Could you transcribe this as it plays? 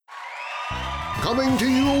Coming to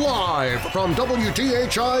you live from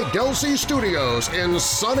WTHI Delsey Studios in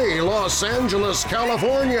sunny Los Angeles,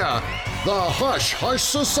 California, the Hush Hush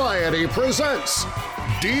Society presents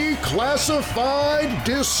Declassified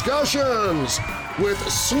Discussions with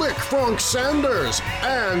Slick Frank Sanders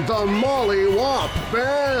and the Molly Wop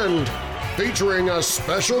Band, featuring a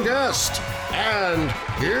special guest. And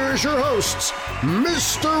here's your hosts,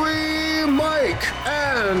 Mystery Mike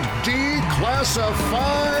and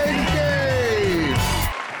Declassified Dave.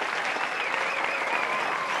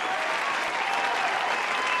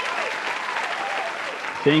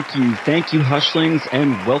 Thank you, Hushlings,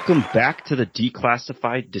 and welcome back to the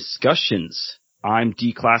Declassified Discussions. I'm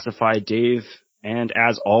Declassified Dave, and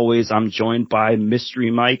as always, I'm joined by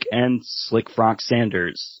Mystery Mike and Slick Frank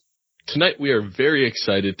Sanders. Tonight we are very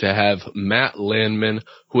excited to have Matt Landman,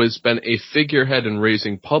 who has been a figurehead in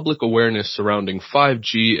raising public awareness surrounding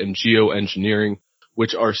 5G and geoengineering,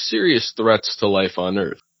 which are serious threats to life on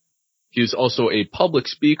Earth. He is also a public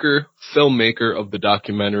speaker, filmmaker of the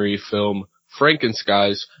documentary film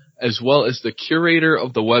Frankenskies, as well as the curator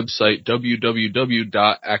of the website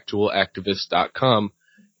www.actualactivist.com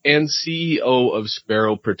and CEO of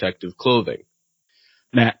Sparrow Protective Clothing.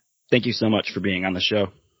 Matt, thank you so much for being on the show.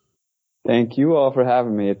 Thank you all for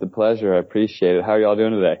having me. It's a pleasure. I appreciate it. How are y'all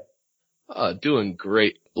doing today? Doing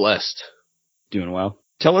great. Blessed. Doing well.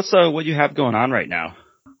 Tell us what you have going on right now.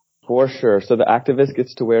 For sure. So the activist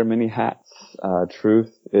gets to wear many hats.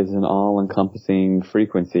 Truth is an all-encompassing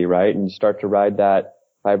frequency, right? And you start to ride that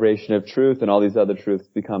vibration of truth and all these other truths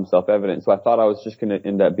become self-evident. So I thought I was just going to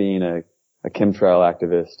end up being a chemtrail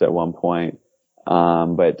activist at one point.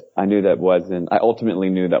 But I ultimately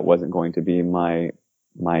knew that wasn't going to be my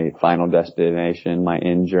final destination, my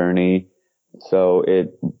end journey. So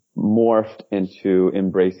it morphed into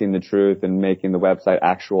embracing the truth and making the website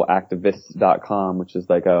actualactivists.com, which is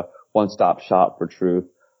like a one-stop shop for truth.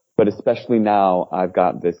 But especially now, I've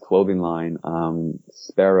got this clothing line,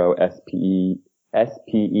 Sparrow, S-P-E-R-O,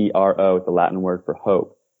 it's the Latin word for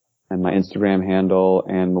hope. And my Instagram handle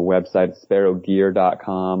and my website is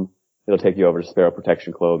sparrowgear.com. It'll take you over to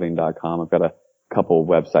sparrowprotectionclothing.com. I've got a couple of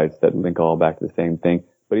websites that link all back to the same thing.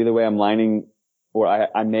 But either way,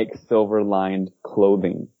 I make silver-lined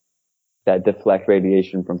clothing that deflect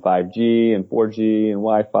radiation from 5G and 4G and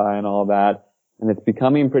Wi-Fi and all that. And it's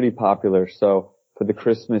becoming pretty popular. So for the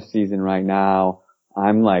Christmas season right now,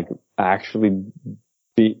 I'm actually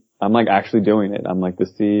doing it. I'm like the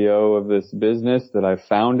CEO of this business that I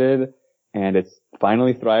founded, and it's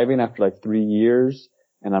finally thriving after 3 years.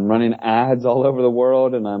 And I'm running ads all over the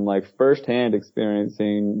world, and I'm firsthand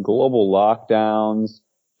experiencing global lockdowns.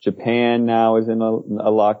 Japan now is in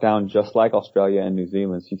a lockdown just like Australia and New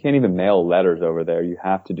Zealand. So you can't even mail letters over there. You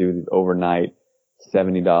have to do these overnight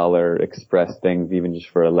 $70 express things even just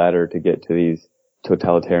for a letter to get to these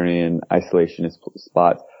totalitarian isolationist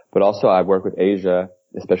spots. But also I work with Asia,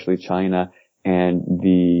 especially China, and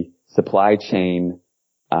the supply chain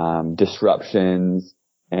disruptions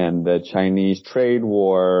and the Chinese trade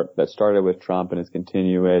war that started with Trump and is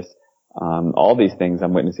continuous. All these things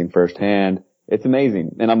I'm witnessing firsthand. It's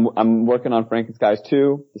amazing. And I'm working on Frankenskies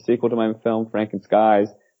 2, the sequel to my film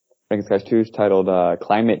Frankenskies. Frankenskies 2 is titled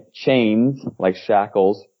Climate Chains, like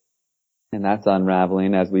shackles. And that's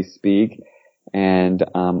unraveling as we speak. And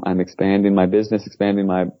I'm expanding my business, expanding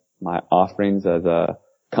my offerings as a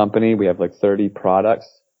company. We have 30 products,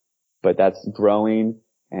 but that's growing.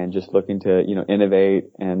 And just looking to, innovate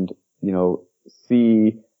and,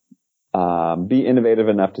 be innovative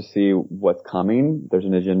enough to see what's coming. There's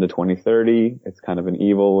an Agenda 2030. It's kind of an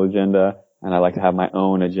evil agenda. And I like to have my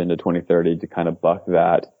own Agenda 2030 to kind of buck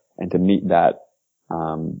that and to meet that,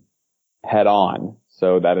 head on.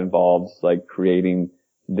 So that involves creating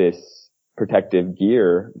this protective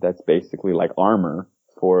gear that's basically like armor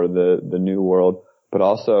for the new world, but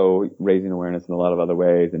also raising awareness in a lot of other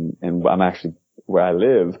ways. And I'm actually, where I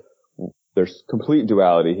live, there's complete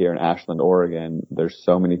duality here in Ashland, Oregon. There's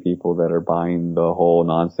so many people that are buying the whole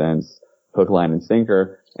nonsense, hook, line, and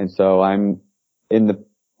sinker. And so I'm in the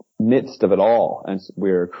midst of it all. And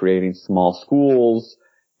we're creating small schools,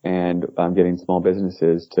 and I'm getting small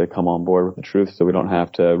businesses to come on board with the truth so we don't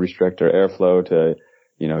have to restrict our airflow to,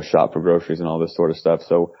 shop for groceries and all this sort of stuff.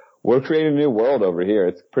 So we're creating a new world over here.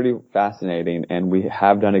 It's pretty fascinating, and we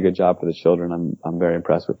have done a good job for the children. I'm very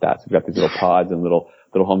impressed with that. So we've got these little pods and little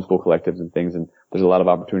homeschool collectives and things, and there's a lot of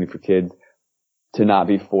opportunity for kids to not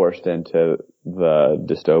be forced into the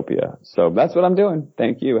dystopia. So that's what I'm doing.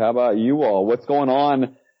 Thank you. How about you all? What's going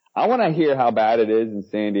on? I want to hear how bad it is in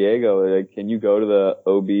San Diego. Can you go to the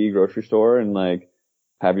OB grocery store and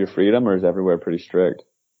have your freedom, or is everywhere pretty strict?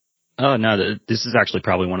 Oh, no, this is actually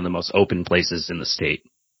probably one of the most open places in the state.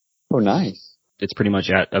 Oh, nice. It's pretty much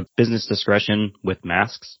at a business discretion with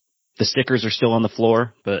masks. The stickers are still on the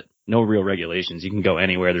floor, but no real regulations. You can go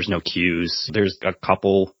anywhere. There's no queues. There's a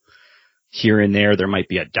couple here and there. There might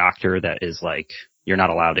be a doctor that is like, you're not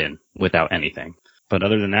allowed in without anything. But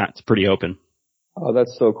other than that, it's pretty open. Oh,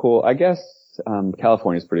 that's so cool. I guess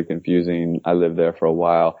California is pretty confusing. I lived there for a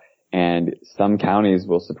while, and some counties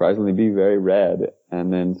will surprisingly be very red,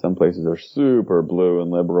 and then some places are super blue and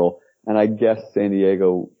liberal. And I guess San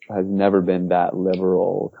Diego has never been that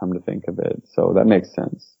liberal, come to think of it. So that makes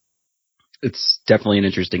sense. It's definitely an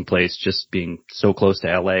interesting place, just being so close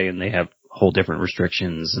to LA, and they have whole different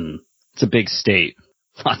restrictions, and it's a big state,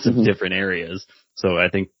 lots of different areas. So I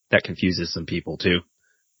think that confuses some people too,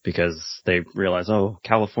 because they realize, oh,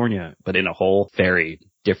 California, but in a whole very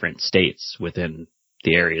different states within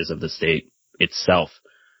the areas of the state itself.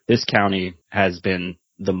 This county has been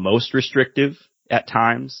the most restrictive at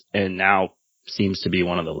times, and now seems to be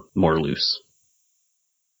one of the more loose.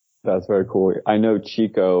 That's very cool. I know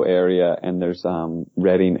Chico area, and there's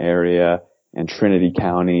Redding area and Trinity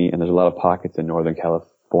County, and there's a lot of pockets in Northern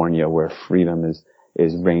California where freedom is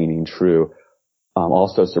reigning true.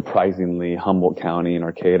 Also, surprisingly, Humboldt County and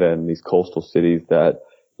Arcata and these coastal cities that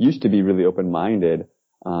used to be really open-minded,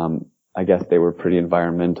 I guess they were pretty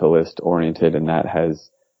environmentalist oriented, and that has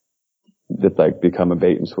become a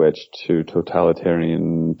bait and switch to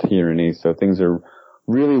totalitarian tyranny. So things are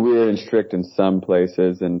really weird and strict in some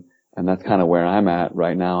places, and that's kind of where I'm at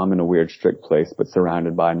right now. I'm in a weird, strict place, but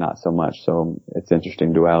surrounded by not so much. So it's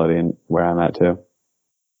interesting duality in where I'm at too.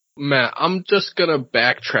 Matt, I'm just gonna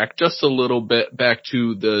backtrack just a little bit back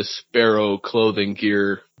to the Sparrow clothing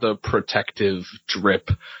gear, the protective drip,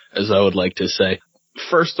 as I would like to say.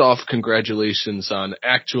 First off, congratulations on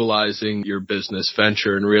actualizing your business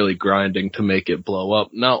venture and really grinding to make it blow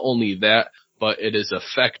up. Not only that, but it is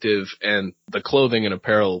effective, and the clothing and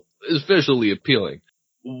apparel is visually appealing.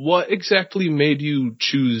 What exactly made you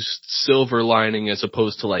choose silver lining as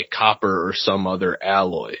opposed to like copper or some other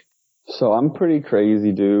alloy? So I'm pretty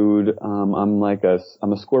crazy, dude. I'm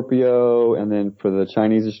a Scorpio, and then for the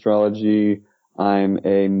Chinese astrology, I'm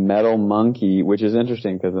a metal monkey, which is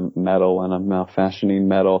interesting because I'm metal and I'm now fashioning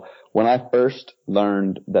metal. When I first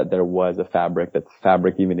learned that there was a fabric, that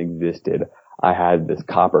fabric even existed, I had this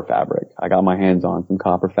copper fabric. I got my hands on some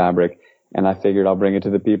copper fabric, and I figured I'll bring it to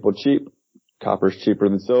the people cheap. Copper's cheaper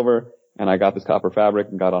than silver, and I got this copper fabric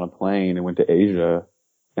and got on a plane and went to Asia,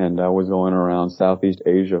 and I was going around Southeast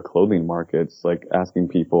Asia clothing markets, like asking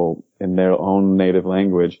people in their own native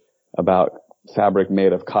language about fabric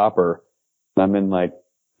made of copper. I'm in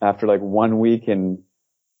after 1 week in,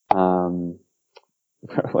 1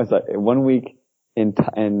 week in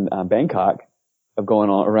Bangkok of going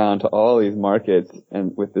all around to all these markets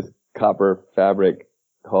and with this copper fabric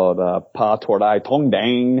called, Pa Tordai Tong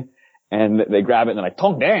Dang. And they grab it and they're like,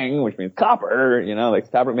 Tong Dang, which means copper,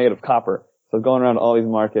 fabric made of copper. So going around to all these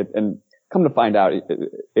markets, and come to find out,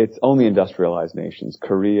 it's only industrialized nations.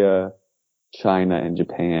 Korea, China, and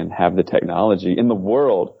Japan have the technology in the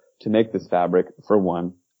world to make this fabric, for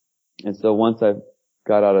one. And so once I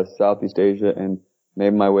got out of Southeast Asia and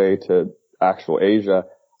made my way to actual Asia,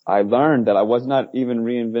 I learned that I was not even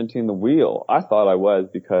reinventing the wheel. I thought I was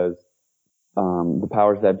because the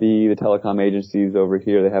powers that be, the telecom agencies over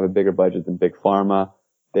here, they have a bigger budget than Big Pharma.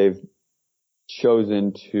 They've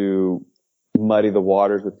chosen to muddy the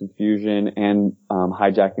waters with confusion and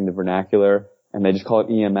hijacking the vernacular, and they just call it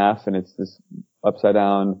EMF, and it's this upside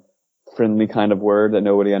down friendly kind of word that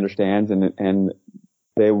nobody understands, and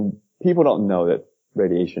people don't know that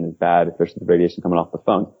radiation is bad, especially the radiation coming off the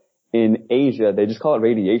phone. In Asia, they just call it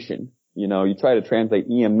radiation. You try to translate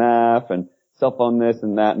EMF and cell phone this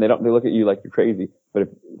and that, and they look at you like you're crazy. But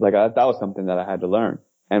that was something that I had to learn.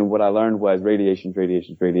 And what I learned was radiation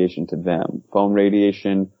to them. Phone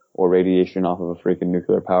radiation or radiation off of a freaking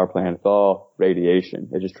nuclear power plant. It's all radiation.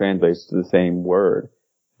 It just translates to the same word.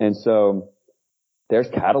 And so there's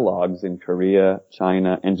catalogs in Korea,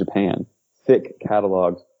 China, and Japan. Thick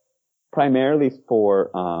catalogs, primarily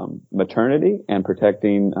for maternity and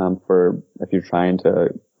protecting for if you're trying to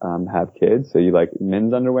have kids. So you like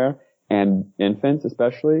men's underwear and infants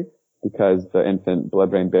especially, because the infant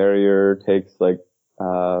blood-brain barrier takes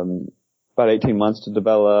about 18 months to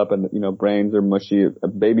develop, and brains are mushy.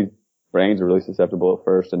 Babies' brains are really susceptible at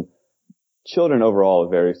first, and children overall are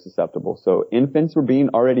very susceptible. So infants were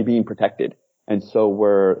already being protected, and so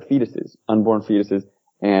were fetuses, unborn fetuses,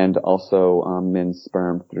 and also men's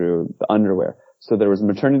sperm through the underwear. So there was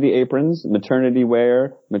maternity aprons, maternity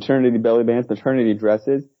wear, maternity belly bands, maternity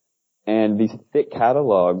dresses, and these thick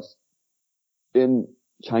catalogs in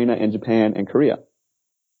China and Japan and Korea.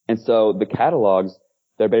 And so the catalogs,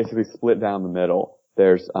 they're basically split down the middle.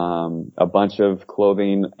 There's a bunch of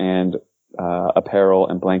clothing and apparel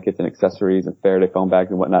and blankets and accessories and Faraday foam bags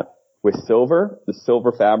and whatnot with the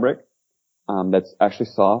silver fabric that's actually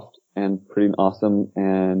soft and pretty awesome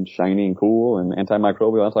and shiny and cool and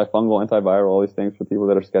antimicrobial, antifungal, antiviral, all these things for people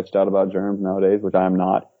that are sketched out about germs nowadays, which I am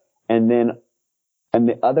not. And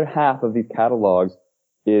the other half of these catalogs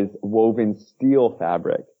is woven steel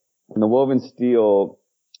fabric. And the woven steel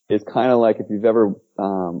is kind of like if you've ever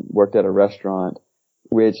worked at a restaurant,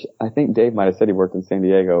 which I think Dave might have said he worked in San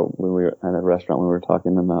Diego when we were at a restaurant when we were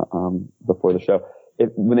talking in the before the show.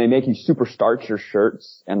 When they make you super starch your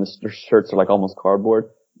shirts and the shirts are like almost cardboard,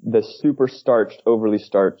 the super starched, overly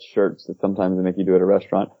starched shirts that sometimes they make you do at a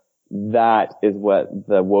restaurant, that is what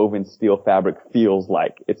the woven steel fabric feels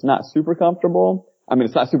like. It's not super comfortable. I mean,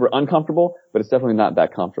 it's not super uncomfortable, but it's definitely not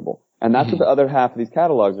that comfortable. And that's what the other half of these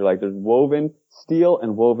catalogs are like. There's woven steel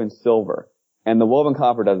and woven silver. And the woven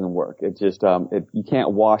copper doesn't work. It just, you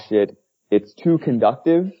can't wash it. It's too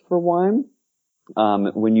conductive for one.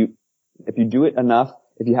 If you do it enough,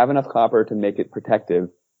 if you have enough copper to make it protective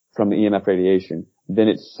from the EMF radiation, then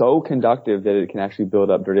it's so conductive that it can actually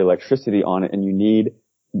build up dirty electricity on it, and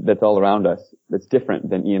that's all around us. That's different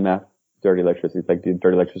than EMF dirty electricity. It's like the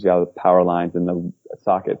dirty electricity out of the power lines and the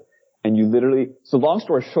sockets. And so long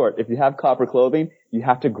story short, if you have copper clothing, you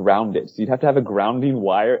have to ground it. So you'd have to have a grounding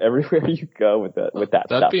wire everywhere you go with that stuff.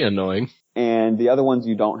 That'd be annoying. And the other ones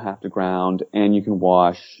you don't have to ground and you can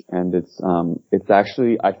wash, and it's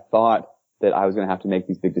actually, I thought that I was going to have to make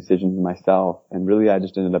these big decisions myself, and really I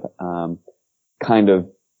just ended up kind of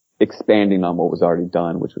expanding on what was already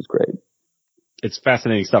done, which was great. It's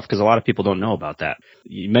fascinating stuff because a lot of people don't know about that.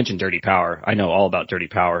 You mentioned Dirty Power. I know all about Dirty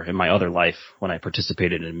Power in my other life when I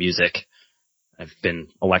participated in music. I've been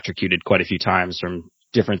electrocuted quite a few times from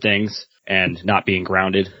different things and not being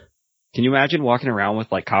grounded. Can you imagine walking around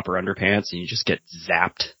with like copper underpants and you just get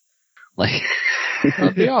zapped? Like,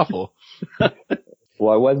 that'd be awful.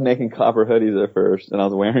 Well, I was making copper hoodies at first, and I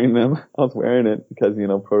was wearing them. I was wearing it because,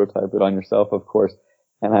 prototype it on yourself, of course.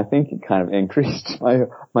 And I think it kind of increased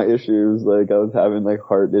my issues. Like, I was having like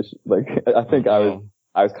heart issues. Like, I think I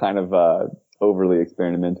was kind of overly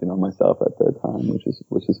experimenting on myself at that time,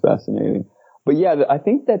 which is fascinating. But yeah, I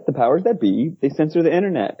think that the powers that be, they censor the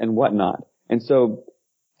internet and whatnot. And so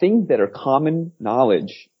things that are common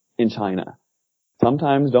knowledge in China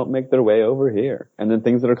sometimes don't make their way over here. And then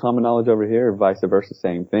things that are common knowledge over here, vice versa,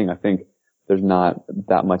 same thing. I think there's not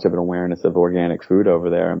that much of an awareness of organic food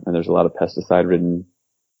over there, and there's a lot of pesticide-ridden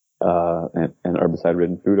and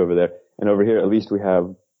herbicide-ridden food over there. And over here, at least we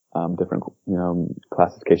have different,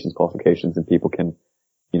 classifications, qualifications, and people can,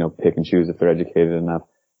 pick and choose if they're educated enough.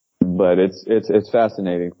 But it's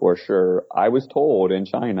fascinating for sure. I was told in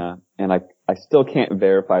China, and I still can't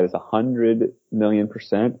verify this 100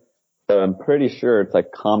 million%, but I'm pretty sure it's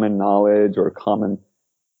like common knowledge or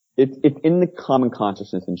it's in the common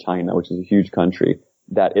consciousness in China, which is a huge country,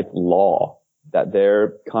 that it's law that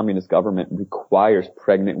their communist government requires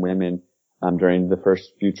pregnant women during the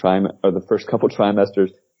first the first couple trimesters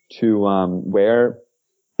to wear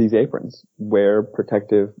these aprons, wear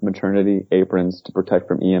protective maternity aprons to protect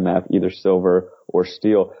from EMF, either silver or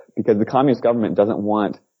steel, because the communist government doesn't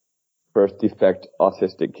want birth defect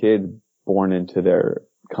autistic kids born into their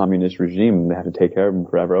communist regime. They have to take care of them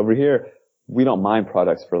forever. Over here, we don't mind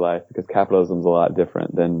products for life because capitalism is a lot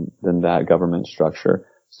different than that government structure.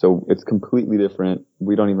 So it's completely different.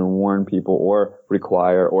 We don't even warn people or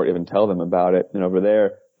require or even tell them about it. And over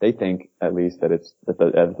there, they think at least that it's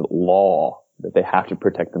law, that they have to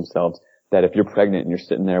protect themselves, that if you're pregnant and you're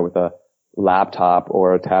sitting there with a laptop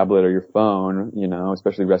or a tablet or your phone,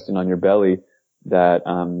 especially resting on your belly, that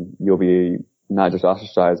you'll be not just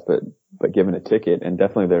ostracized but given a ticket. And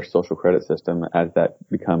definitely their social credit system, as that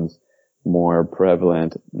becomes more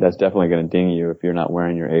prevalent, that's definitely going to ding you if you're not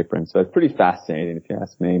wearing your apron. So it's pretty fascinating if you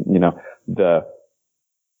ask me.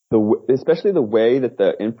 Especially the way that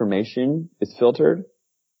the information is filtered,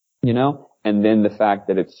 and then the fact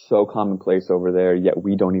that it's so commonplace over there, yet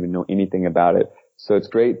we don't even know anything about it. So it's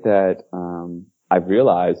great that I've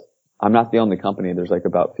realized I'm not the only company. There's like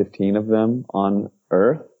about 15 of them on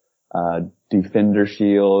Earth. Defender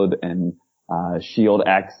Shield and Shield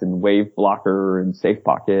X and Wave Blocker and Safe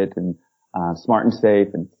Pocket and Smart and Safe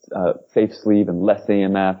and Safe Sleep and Less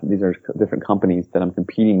AMF. These are different companies that I'm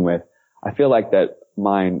competing with. I feel like that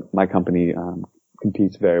my company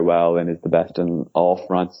competes very well and is the best in all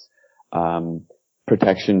fronts.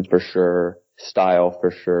 Protection for sure, style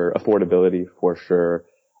for sure, affordability for sure,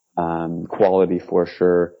 quality for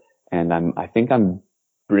sure. And I think I'm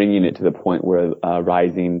bringing it to the point where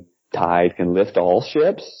rising tide can lift all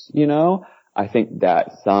ships, you know. I think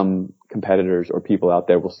that some competitors or people out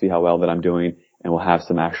there will see how well that I'm doing and will have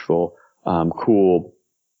some actual cool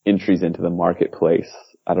entries into the marketplace.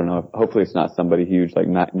 I don't know. Hopefully it's not somebody huge like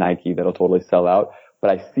Nike that'll totally sell out, but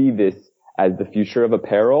I see this as the future of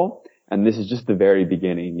apparel. And this is just the very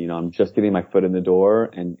beginning. You know, I'm just getting my foot in the door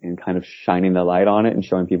and kind of shining the light on it and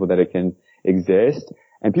showing people that it can exist.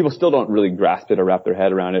 And people still don't really grasp it or wrap their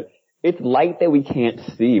head around it. It's light that we can't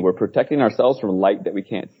see. We're protecting ourselves from light that we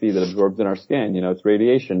can't see that absorbs in our skin. You know, it's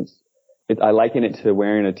radiation. I liken it to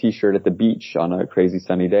wearing a t-shirt at the beach on a crazy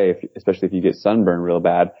sunny day, especially if you get sunburned real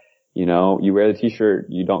bad. You know, you wear the t-shirt,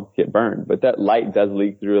 you don't get burned, but that light does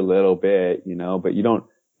leak through a little bit, you know, but you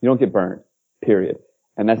don't get burned, period.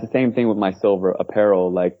 And that's the same thing with my silver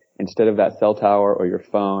apparel. Like, instead of that cell tower or your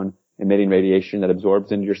phone emitting radiation that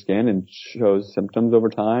absorbs into your skin and shows symptoms over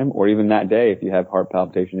time, or even that day if you have heart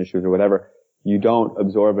palpitation issues or whatever, you don't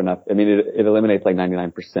absorb enough. I mean, it eliminates like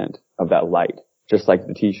 99% of that light, just like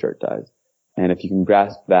the t-shirt does. And if you can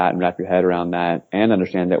grasp that and wrap your head around that and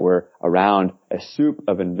understand that we're around a soup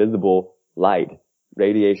of invisible light,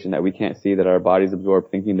 radiation that we can't see, that our bodies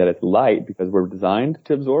absorb, thinking that it's light because we're designed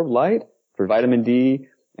to absorb light for vitamin D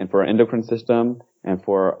and for our endocrine system and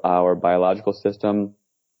for our biological system,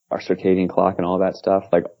 our circadian clock and all that stuff.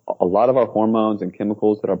 Like, a lot of our hormones and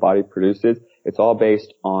chemicals that our body produces, it's all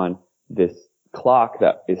based on this clock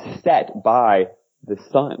that is set by the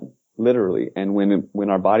sun, literally. And when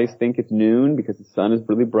our bodies think it's noon because the sun is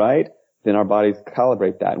really bright, then our bodies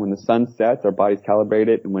calibrate that. When the sun sets, our bodies calibrate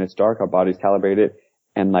it. And when it's dark, our bodies calibrate it.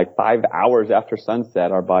 And like 5 hours after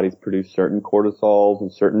sunset, our bodies produce certain cortisols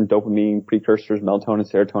and certain dopamine precursors,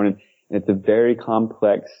 melatonin, serotonin. And it's a very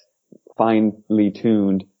complex, finely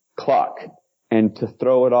tuned clock. And to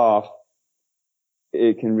throw it off,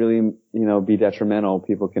 it can really, you know, be detrimental.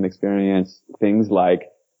 People can experience things like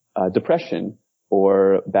depression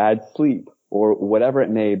or bad sleep or whatever it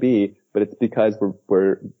may be. But it's because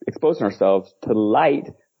we're exposing ourselves to light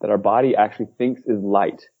that our body actually thinks is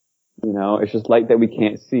light. You know, it's just light that we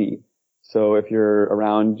can't see. So if you're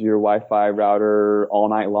around your Wi-Fi router all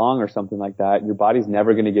night long or something like that, your body's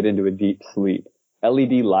never going to get into a deep sleep.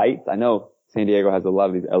 LED lights, I know San Diego has a lot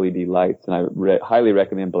of these LED lights, and I highly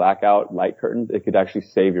recommend blackout light curtains. It could actually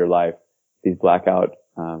save your life, these blackout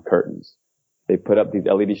curtains. They put up these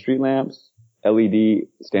LED street lamps. LED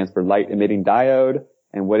stands for light emitting diode,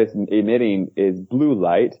 and what it's emitting is blue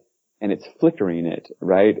light, and it's flickering it,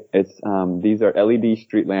 right? It's these are LED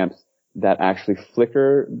street lamps that actually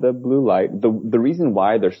flicker the blue light. The reason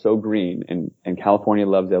why they're so green, and California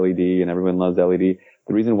loves LED and everyone loves LED,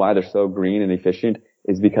 the reason why they're so green and efficient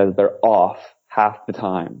is because they're off half the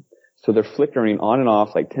time. So they're flickering on and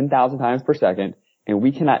off like 10,000 times per second, and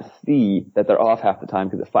we cannot see that they're off half the time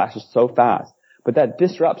because it flashes so fast. But that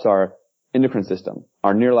disrupts our endocrine system,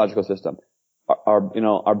 our neurological system,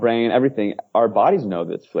 our brain, everything. Our bodies know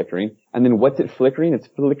that it's flickering. And then what's it flickering? It's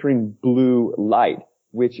flickering blue light,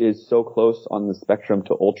 which is so close on the spectrum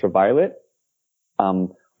to ultraviolet.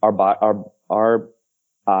 Our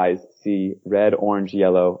eyes see red, orange,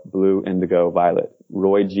 yellow, blue, indigo, violet,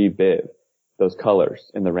 Roy G. Biv, those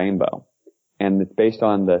colors in the rainbow. And it's based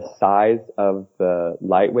on the size of the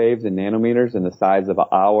light waves in nanometers and the size of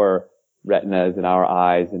our retinas and our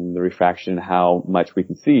eyes and the refraction, how much we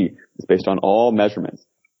can see. It's based on all measurements.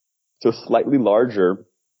 So slightly larger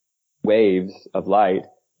waves of light,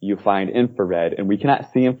 you find infrared, and we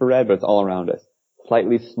cannot see infrared, but it's all around us.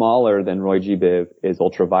 Slightly smaller than Roy G. Biv is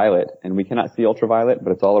ultraviolet, and we cannot see ultraviolet,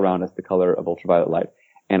 but it's all around us, the color of ultraviolet light.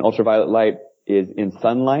 And ultraviolet light is in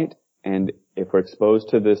sunlight, and if we're exposed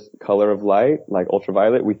to this color of light, like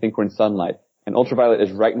ultraviolet, we think we're in sunlight. And ultraviolet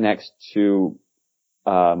is right next to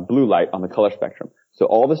blue light on the color spectrum. So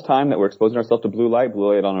all this time that we're exposing ourselves to blue light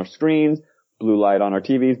on our screens, blue light on our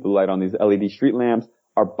TVs, blue light on these LED street lamps,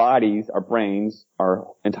 our bodies, our brains, our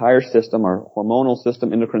entire system, our hormonal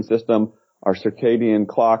system, endocrine system, our circadian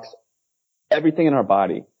clocks, everything in our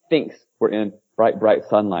body thinks we're in bright, bright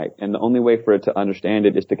sunlight. And the only way for it to understand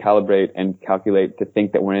it is to calibrate and calculate to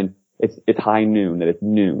think that we're in, it's high noon, that it's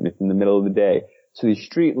noon, it's in the middle of the day. So these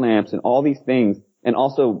street lamps and all these things, and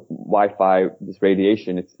also Wi-Fi, this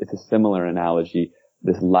radiation, it's a similar analogy.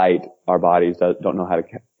 This light, our bodies don't know how to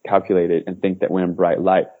calculate it and think that we're in bright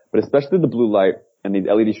light. But especially the blue light and these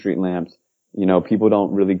LED street lamps, you know, people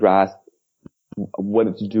don't really grasp what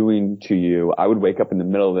it's doing to you. I would wake up in the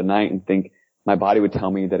middle of the night and think my body would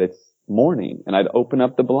tell me that it's morning, and I'd open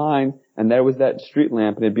up the blinds and there was that street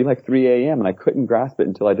lamp, and it'd be like 3 a.m. and I couldn't grasp it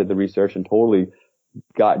until I did the research and totally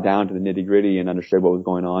got down to the nitty gritty and understood what was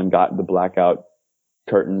going on, got the blackout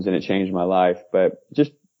curtains, and it changed my life. But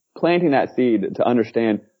just planting that seed to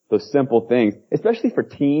understand those simple things, especially for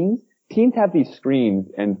teens. Teens have these screens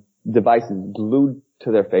and devices glued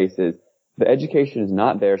to their faces. The education is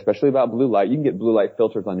not there, especially about blue light. You can get blue light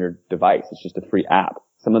filters on your device. It's just a free app.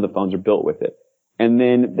 Some of the phones are built with it. And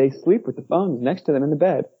then they sleep with the phones next to them in the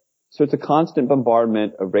bed. So it's a constant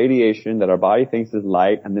bombardment of radiation that our body thinks is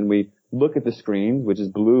light, and then we look at the screens, which is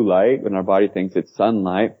blue light, when our body thinks it's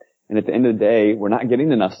sunlight. And at the end of the day, we're not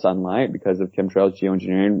getting enough sunlight because of chemtrails,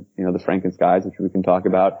 geoengineering, the Frankenskies, which we can talk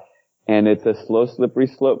about. And it's a slow, slippery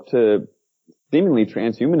slope to seemingly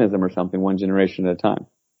transhumanism or something, one generation at a time.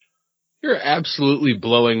 You're absolutely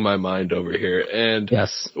blowing my mind over here. And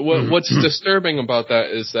yes. What's disturbing about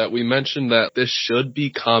that is that we mentioned that this should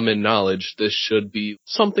be common knowledge. This should be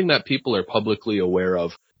something that people are publicly aware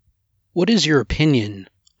of. What is your opinion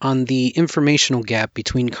on the informational gap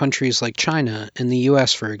between countries like China and the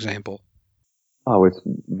U.S., for example? Oh, it's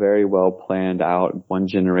very well planned out, one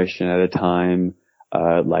generation at a time,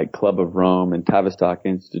 like Club of Rome and Tavistock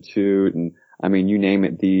Institute. And I mean, you name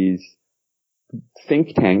it, these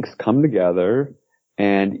think tanks come together,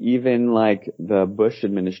 and even like the Bush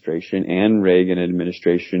administration and Reagan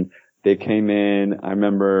administration, they came in. I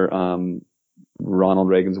remember Ronald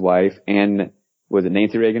Reagan's wife, and was it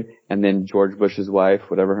Nancy Reagan, and then George Bush's wife,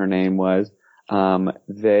 whatever her name was.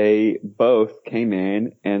 They both came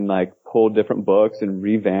in and like pulled different books and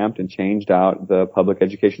revamped and changed out the public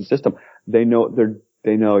education system. They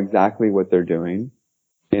know exactly what they're doing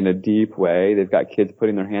in a deep way. They've got kids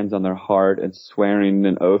putting their hands on their heart and swearing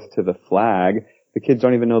an oath to the flag. The kids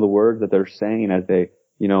don't even know the words that they're saying as they,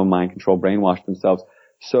 mind control, brainwash themselves.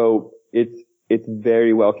 So it's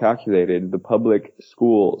very well calculated. The public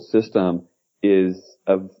school system is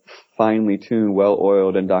a finely tuned,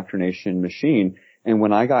 well-oiled indoctrination machine. And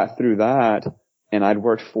when I got through that, and I'd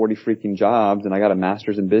worked 40 freaking jobs, and I got a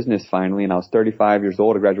master's in business finally, and I was 35 years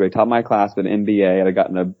old, I graduated top of my class with an MBA, and I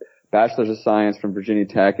gotten a bachelor's of science from Virginia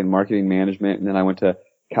Tech in marketing management, and then I went to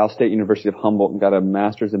Cal State University of Humboldt and got a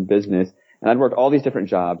master's in business. And I'd worked all these different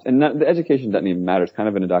jobs, and the education doesn't even matter. It's kind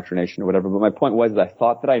of an indoctrination or whatever. But my point was that I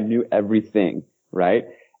thought that I knew everything, right?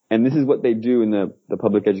 And this is what they do in the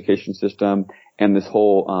public education system. And this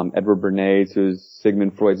whole Edward Bernays, who's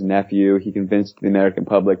Sigmund Freud's nephew, he convinced the American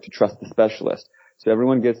public to trust the specialist. So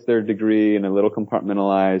everyone gets their degree in a little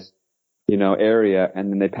compartmentalized area, and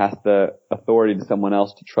then they pass the authority to someone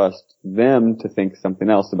else to trust them to think something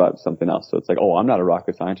else about something else. So it's like, oh, I'm not a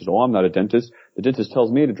rocket scientist. Oh, I'm not a dentist. The dentist tells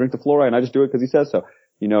me to drink the fluoride and I just do it because he says so.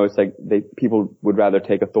 It's like people would rather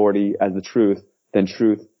take authority as the truth than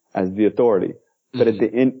truth as the authority.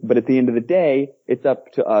 Mm-hmm. But at the end of the day, it's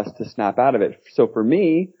up to us to snap out of it. So for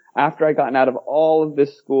me, after I gotten out of all of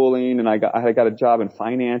this schooling, and I got a job in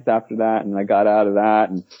finance after that, and I got out of that,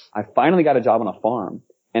 and I finally got a job on a farm.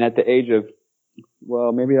 And at the age of,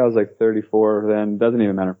 maybe I was like 34 then, doesn't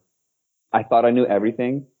even matter. I thought I knew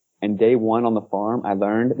everything. And day one on the farm, I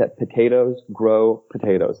learned that potatoes grow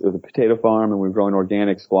potatoes. It was a potato farm, and we were growing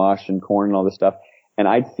organic squash and corn and all this stuff. And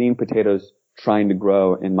I'd seen potatoes trying to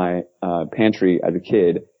grow in my pantry as a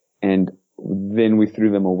kid. And then we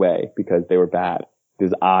threw them away because they were bad.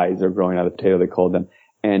 These eyes are growing out of the potato, they called them.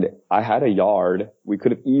 And I had a yard. We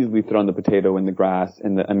could have easily thrown the potato in the grass,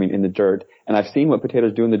 in the dirt. And I've seen what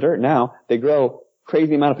potatoes do in the dirt now. They grow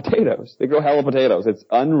crazy amount of potatoes. They grow hella potatoes. It's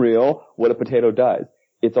unreal what a potato does.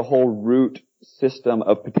 It's a whole root system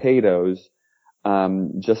of potatoes,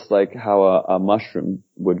 just like how a mushroom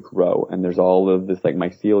would grow. And there's all of this like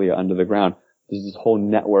mycelia under the ground. There's this whole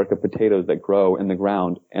network of potatoes that grow in the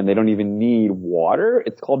ground, and they don't even need water.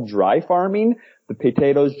 It's called dry farming. The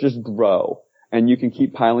potatoes just grow. And you can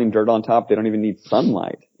keep piling dirt on top. They don't even need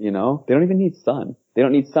sunlight, They don't even need sun. They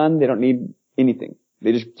don't need sun. They don't need anything.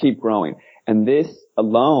 They just keep growing. And this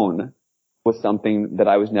alone was something that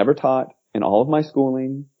I was never taught in all of my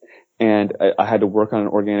schooling. And I had to work on an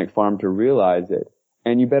organic farm to realize it.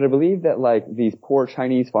 And you better believe that like these poor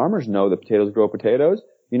Chinese farmers know that potatoes grow potatoes.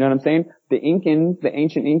 You know what I'm saying? The ancient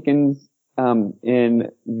Incans,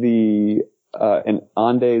 in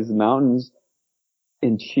Andes Mountains,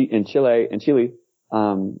 in Chile,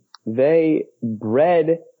 they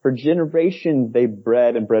bred for generations. They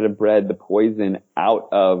bred the poison out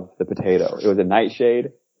of the potato. It was a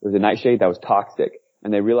nightshade. That was toxic.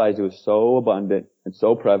 And they realized it was so abundant and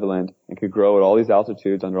so prevalent and could grow at all these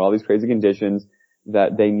altitudes under all these crazy conditions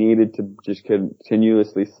that they needed to just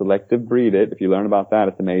continuously selective breed it. If you learn about that,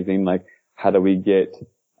 it's amazing. Like, how do we get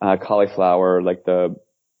cauliflower, like the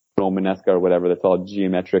Romanesca or whatever, that's all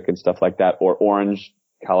geometric and stuff like that, or orange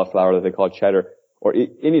cauliflower that they call cheddar, or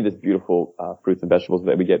any of this beautiful fruits and vegetables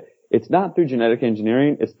that we get. It's not through genetic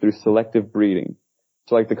engineering, it's through selective breeding.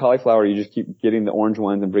 So like the cauliflower, you just keep getting the orange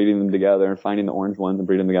ones and breeding them together and finding the orange ones and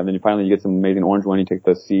breeding them together. Then finally you get some amazing orange one, you take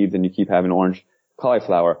those seeds and you keep having orange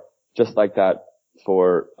cauliflower. Just like that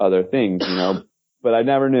for other things, you know. But I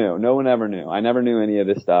never knew. No one ever knew. I never knew any of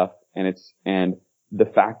this stuff. And the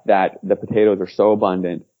fact that the potatoes are so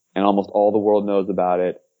abundant and almost all the world knows about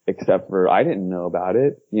it, except for I didn't know about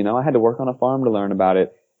it. You know, I had to work on a farm to learn about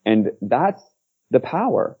it. And that's the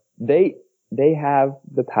power. They have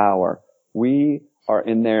the power. We are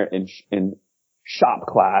in there in shop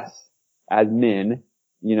class as men,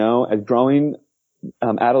 you know, as growing,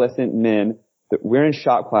 adolescent men, that we're in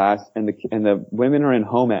shop class and the women are in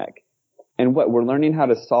home ec. And we're learning how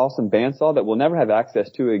to saw some bandsaw that we'll never have access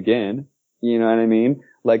to again. You know what I mean?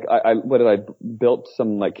 Like I built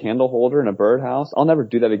some like candle holder in a birdhouse. I'll never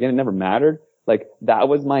do that again. It never mattered. Like that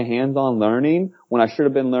was my hands-on learning when I should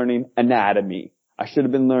have been learning anatomy. I should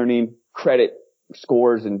have been learning credit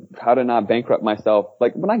scores and how to not bankrupt myself.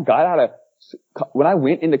 Like when I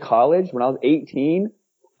went into college when I was 18,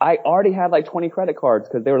 I already had like 20 credit cards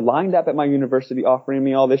because they were lined up at my university offering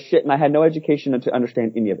me all this shit and I had no education to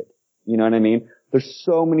understand any of it. You know what I mean? There's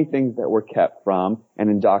so many things that we're kept from and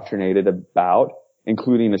indoctrinated about,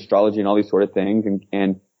 including astrology and all these sort of things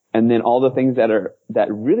and then all the things that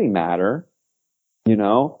really matter, you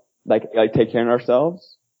know, like take care of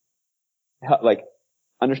ourselves, like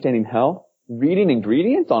understanding health, reading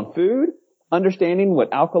ingredients on food, understanding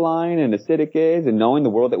what alkaline and acidic is and knowing the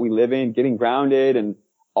world that we live in, getting grounded and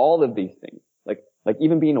all of these things. Like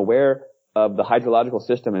even being aware of the hydrological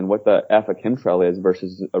system and what the F a chemtrail is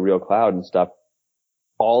versus a real cloud and stuff.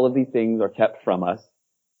 All of these things are kept from us.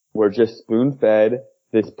 We're just spoon-fed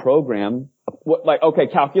this program. Okay,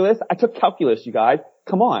 calculus. I took calculus, you guys.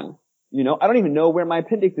 Come on. You know, I don't even know where my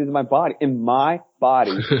appendix is in my body.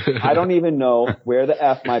 I don't even know where the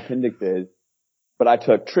F my appendix is. But I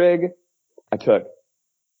took trig. I took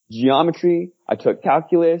geometry. I took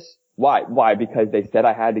calculus. Why? Because they said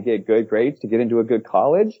I had to get good grades to get into a good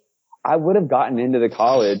college. I would have gotten into the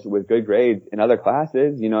college with good grades in other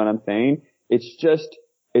classes. You know what I'm saying?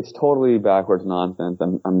 It's totally backwards nonsense.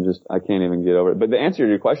 I can't even get over it. But the answer to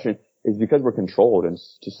your question is because we're controlled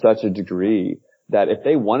to such a degree that if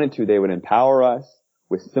they wanted to, they would empower us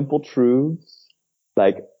with simple truths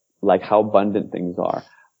like how abundant things are.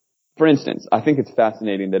 For instance, I think it's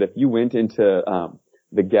fascinating that if you went into,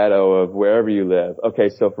 the ghetto of wherever you live. Okay.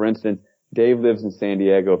 So for instance, Dave lives in San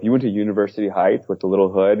Diego. If you went to University Heights with the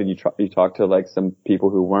little hood and you talk to like some people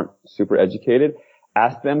who weren't super educated,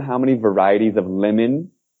 ask them how many varieties of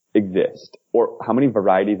lemon exist or how many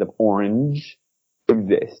varieties of orange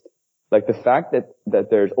exist. Like the fact that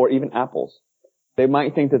there's, or even apples. They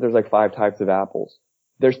might think that there's like 5 types of apples.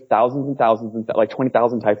 There's thousands and thousands and like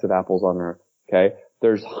 20,000 types of apples on Earth. Okay.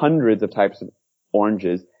 There's hundreds of types of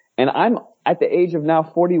oranges. And I'm at the age of now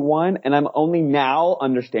 41 and I'm only now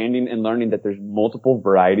understanding and learning that there's multiple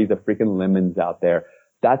varieties of freaking lemons out there.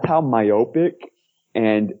 That's how myopic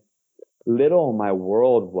and little my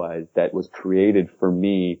world was that was created for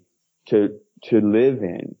me to live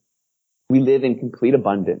in. We live in complete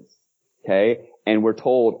abundance. Okay. And we're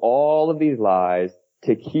told all of these lies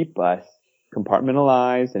to keep us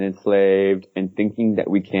compartmentalized and enslaved and thinking that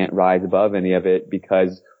we can't rise above any of it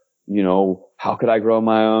because, you know, how could I grow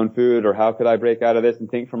my own food or how could I break out of this and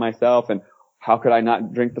think for myself and how could I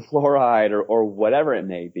not drink the fluoride or whatever it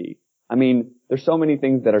may be. I mean, there's so many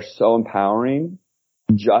things that are so empowering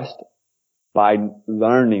just by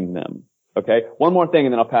learning them. Okay. One more thing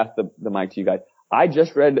and then I'll pass the mic to you guys. I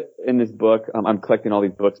just read in this book, I'm collecting all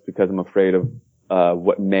these books because I'm afraid of,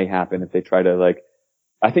 what may happen if they try to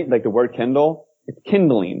I think the word Kindle, it's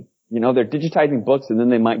kindling. You know, they're digitizing books and then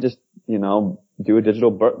they might just, you know, do a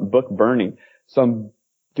digital book burning. So I'm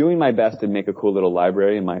doing my best to make a cool little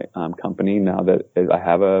library in my, company now that I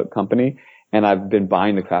have a company. And I've been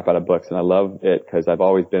buying the crap out of books and I love it because I've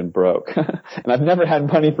always been broke. And I've never had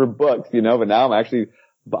money for books, you know, but now I'm actually,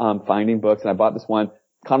 finding books and I bought this one,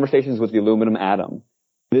 Conversations with the Aluminum Atom.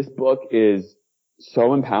 This book is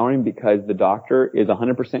so empowering because the doctor is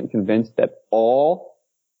 100% convinced that all,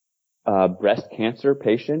 breast cancer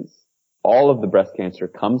patients, all of the breast cancer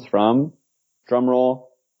comes from, drumroll,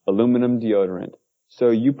 aluminum deodorant.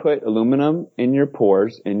 So you put aluminum in your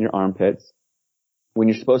pores, in your armpits, when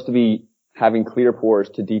you're supposed to be having clear pores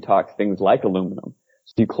to detox things like aluminum.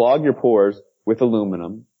 So you clog your pores with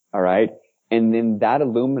aluminum, alright? And then that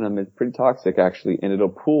aluminum is pretty toxic actually, and it'll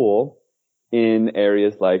pool in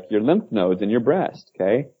areas like your lymph nodes and your breast,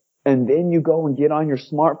 okay? And then you go and get on your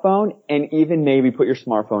smartphone and even maybe put your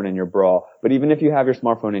smartphone in your bra. But even if you have your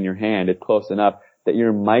smartphone in your hand, it's close enough that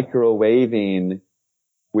you're microwaving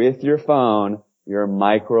with your phone you're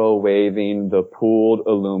microwaving the pooled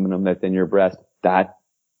aluminum that's in your breast. That's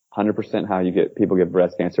 100% how people get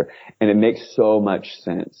breast cancer. And it makes so much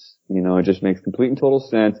sense. It just makes complete and total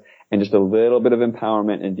sense, and just a little bit of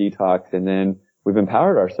empowerment and detox. And then we've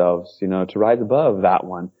empowered ourselves, to rise above that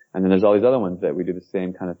one. And then there's all these other ones that we do the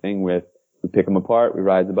same kind of thing with. We pick them apart, we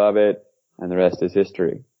rise above it, and the rest is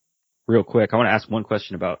history. Real quick, I want to ask one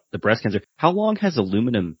question about the breast cancer. How long has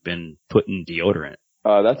aluminum been put in deodorant?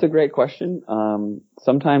 That's a great question.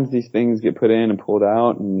 Sometimes these things get put in and pulled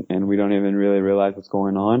out, and we don't even really realize what's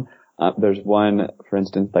going on. There's one, for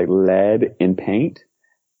instance, like lead in paint.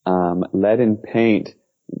 Lead in paint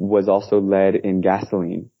was also lead in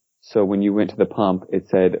gasoline. So when you went to the pump, it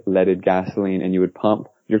said leaded gasoline, and you would pump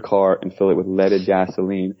your car and fill it with leaded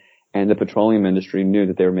gasoline. And the petroleum industry knew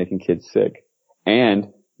that they were making kids sick.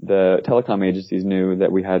 And the telecom agencies knew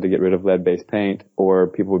that we had to get rid of lead-based paint, or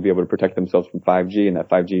people would be able to protect themselves from 5G, and that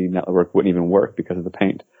 5G network wouldn't even work because of the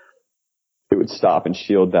paint. It would stop and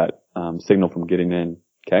shield that signal from getting in.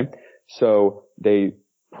 Okay, so they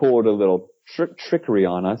pulled a little trickery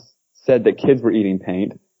on us, said that kids were eating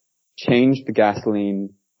paint, changed the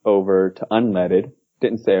gasoline over to unleaded,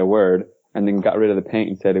 didn't say a word, and then got rid of the paint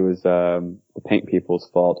and said it was the paint people's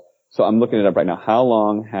fault. So I'm looking it up right now. How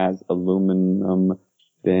long has aluminum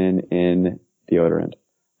been in deodorant?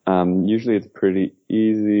 Usually it's pretty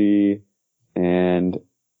easy, and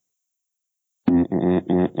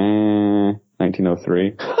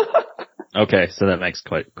 1903. Okay, so that makes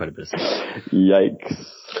quite a bit of sense. Yikes.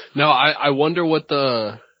 Now, I wonder what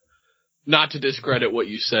not to discredit what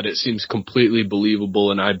you said, it seems completely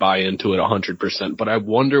believable and I buy into it 100%, but I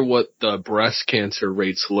wonder what the breast cancer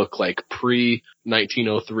rates look like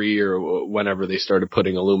pre-1903 or whenever they started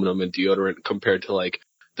putting aluminum in deodorant compared to like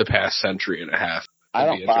the past century and a half.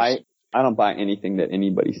 I don't buy anything that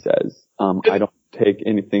anybody says. I don't take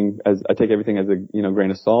anything I take everything as a,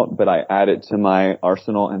 grain of salt, but I add it to my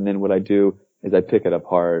arsenal, and then what I do is I pick it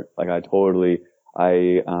apart. Like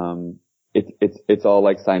it's all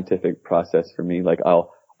like scientific process for me. Like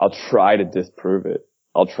I'll try to disprove it.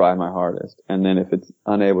 I'll try my hardest. And then if it's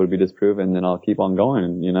unable to be disproven, then I'll keep on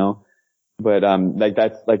going, But,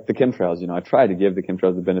 that's like the chemtrails, I tried to give the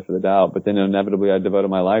chemtrails the benefit of the doubt, but then inevitably I devoted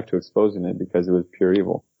my life to exposing it because it was pure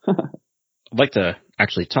evil. I'd like to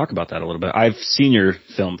actually talk about that a little bit. I've seen your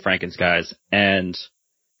film Frankenskies, and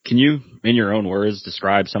can you, in your own words,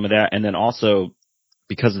 describe some of that? And then also,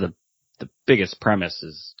 because of the biggest premise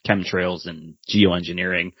is chemtrails and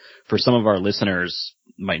geoengineering, for some of our listeners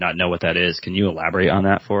might not know what that is. Can you elaborate on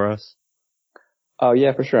that for us? Oh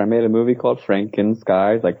yeah, for sure. I made a movie called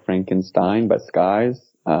Frankenskies, like Frankenstein, but skies.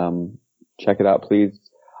 Check it out, please.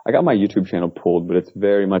 I got my YouTube channel pulled, but it's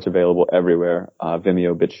very much available everywhere.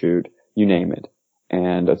 Vimeo, BitChute, you name it.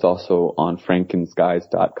 And it's also on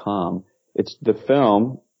frankenskies.com. It's the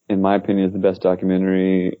film, in my opinion, is the best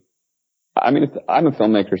documentary. I mean, I'm a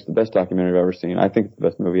filmmaker. It's the best documentary I've ever seen. I think it's the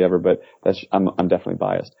best movie ever, but I'm definitely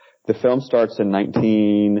biased. The film starts in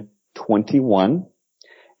 1921,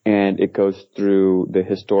 and it goes through the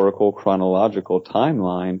historical chronological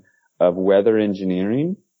timeline of weather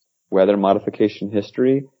engineering, weather modification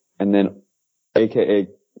history, and then they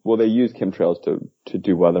use chemtrails to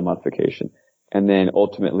do weather modification. And then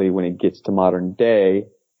ultimately when it gets to modern day,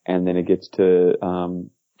 and then it gets to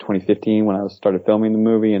 2015 when I started filming the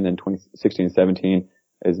movie, and then 2016 and 17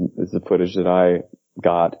 is the footage that I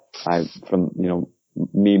got from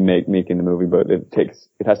me making the movie, but it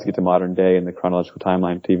has to get to modern day in the chronological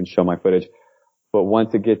timeline to even show my footage. But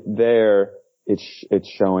once it gets there, it's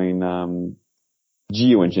showing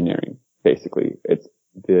geoengineering, basically. It's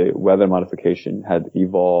the weather modification had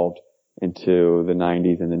evolved into the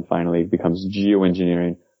 90s, and then finally becomes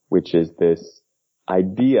geoengineering, which is this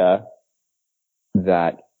idea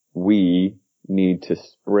that we need to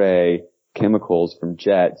spray chemicals from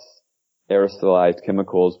jets, aerosolized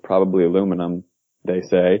chemicals, probably aluminum, they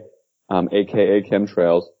say, aka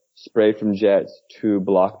chemtrails, sprayed from jets to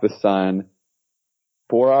block the sun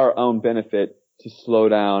for our own benefit to slow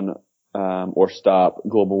down or stop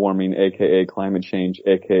global warming, aka climate change,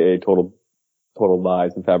 aka total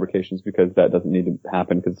lies and fabrications, because that doesn't need to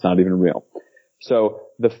happen because it's not even real. So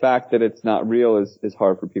the fact that it's not real is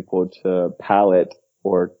hard for people to palate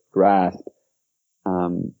or grasp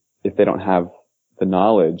if they don't have the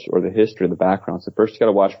knowledge or the history or the background. So first you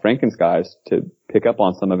gotta watch Frankenskies to pick up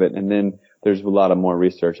on some of it, and then there's a lot of more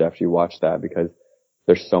research after you watch that, because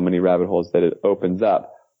there's so many rabbit holes that it opens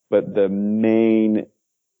up. But the main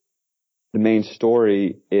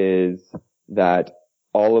story is that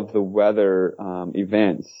all of the weather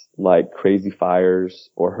events like crazy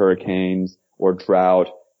fires or hurricanes or drought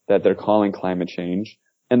that they're calling climate change,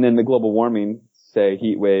 and then the global warming say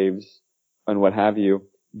heat waves and what have you,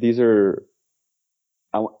 these are,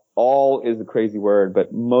 all is a crazy word,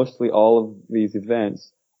 but mostly all of these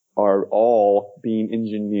events are all being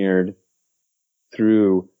engineered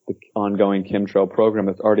through the ongoing chemtrail program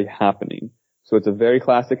that's already happening. So it's a very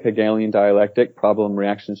classic Hegelian dialectic, problem,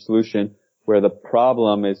 reaction, solution, where the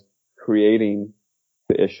problem is creating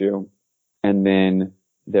the issue, and then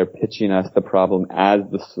they're pitching us the problem as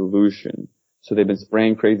the solution. So they've been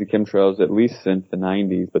spraying crazy chemtrails at least since the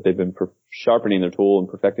 90s, but they've been sharpening their tool and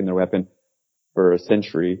perfecting their weapon for a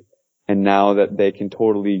century. And now that they can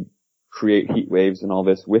totally create heat waves and all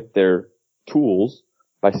this with their tools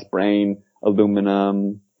by spraying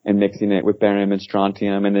aluminum and mixing it with barium and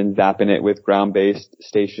strontium and then zapping it with ground-based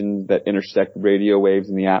stations that intersect radio waves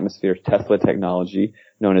in the atmosphere, Tesla technology,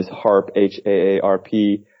 known as HAARP,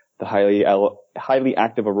 H-A-A-R-P, the highly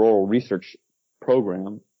active auroral research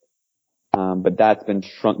program. But that's been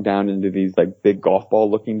shrunk down into these like big golf ball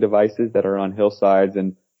looking devices that are on hillsides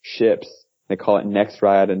and ships. They call it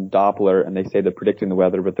NexRad and Doppler, and they say they're predicting the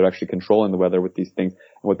weather, but they're actually controlling the weather with these things.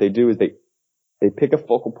 And what they do is they pick a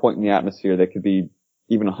focal point in the atmosphere that could be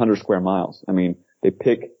even 100 square miles. I mean, they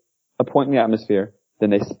pick a point in the atmosphere, then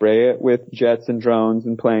they spray it with jets and drones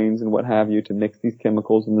and planes and what have you to mix these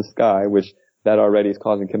chemicals in the sky, which that already is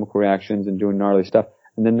causing chemical reactions and doing gnarly stuff.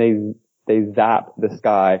 And then they zap the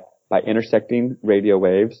sky by intersecting radio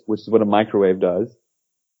waves, which is what a microwave does.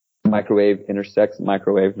 Microwave intersects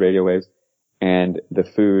microwave radio waves, and the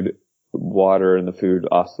food, water in the food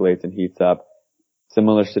oscillates and heats up.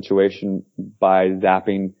 Similar situation by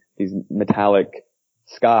zapping these metallic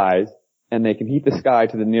skies, and they can heat the sky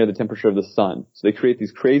to near the temperature of the sun. So they create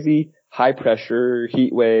these crazy high pressure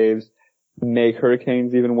heat waves, make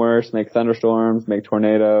hurricanes even worse, make thunderstorms, make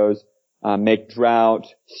tornadoes, make drought,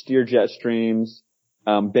 steer jet streams,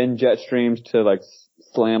 bend jet streams to like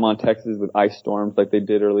slam on Texas with ice storms like they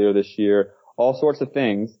did earlier this year, all sorts of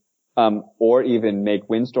things. Or even make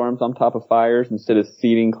windstorms on top of fires instead of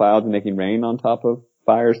seeding clouds and making rain on top of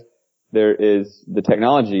fires. There is the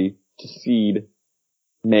technology to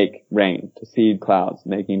make rain, to seed clouds,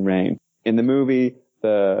 making rain. In the movie,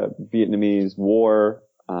 the Vietnamese War,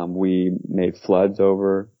 we made floods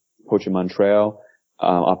over Ho Chi Minh Trail.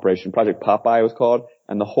 Operation Project Popeye was called,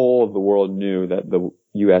 and the whole of the world knew that the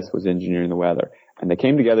U.S. was engineering the weather. And they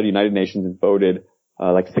came together, the United Nations, and voted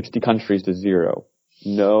like 60 countries to 0.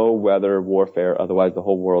 No weather warfare, otherwise the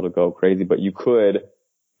whole world would go crazy, but you could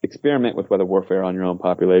experiment with weather warfare on your own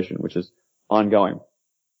population, which is ongoing.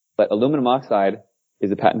 But aluminum oxide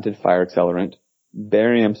is a patented fire accelerant.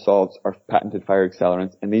 Barium salts are patented fire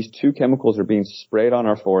accelerants, and these two chemicals are being sprayed on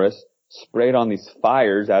our forests, sprayed on these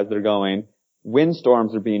fires as they're going.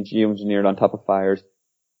 Windstorms are being geoengineered on top of fires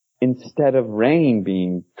instead of rain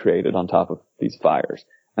being created on top of these fires.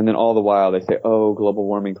 And then all the while they say, oh, global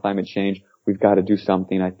warming, climate change, we've got to do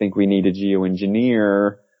something. I think we need to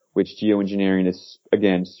geoengineer, which geoengineering is,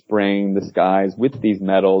 again, spraying the skies with these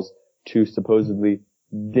metals to supposedly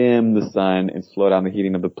dim the sun and slow down the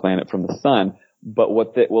heating of the planet from the sun. But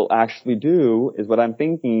what that will actually do is what I'm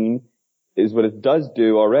thinking is what it does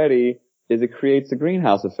do already is it creates a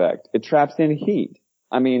greenhouse effect. It traps in heat.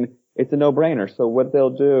 I mean, it's a no-brainer. So what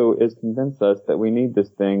they'll do is convince us that we need this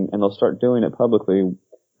thing, and they'll start doing it publicly,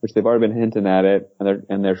 which they've already been hinting at it,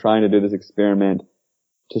 and they're trying to do this experiment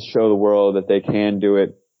to show the world that they can do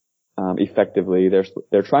it effectively.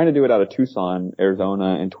 They're trying to do it out of Tucson,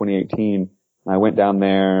 Arizona in 2018. And I went down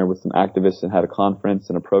there with some activists and had a conference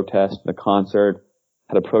and a protest and a concert,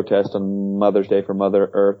 had a protest on Mother's Day for Mother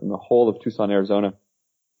Earth, and the whole of Tucson, Arizona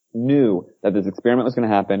knew that this experiment was going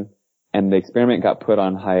to happen, and the experiment got put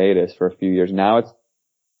on hiatus for a few years. Now it's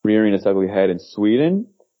rearing its ugly head in Sweden.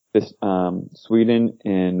 Sweden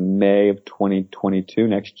in May of 2022,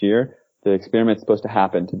 next year, the experiment's supposed to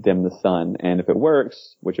happen to dim the sun. And if it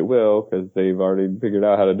works, which it will, because they've already figured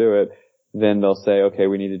out how to do it, then they'll say, okay,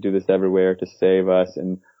 we need to do this everywhere to save us.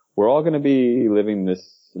 And we're all going to be living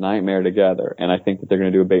this nightmare together. And I think that they're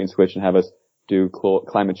going to do a bait and switch and have us do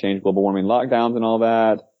climate change, global warming, lockdowns and all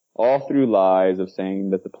that, all through lies of saying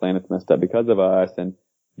that the planet's messed up because of us. And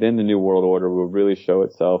then the new world order will really show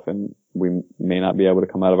itself, and we may not be able to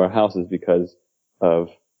come out of our houses because of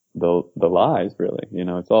the lies, really. You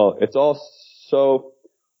know, it's all so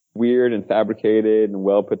weird and fabricated and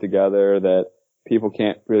well put together that people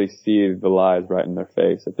can't really see the lies right in their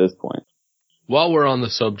face at this point. While we're on the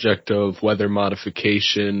subject of weather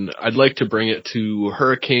modification, I'd like to bring it to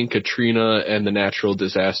Hurricane Katrina and the natural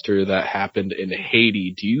disaster that happened in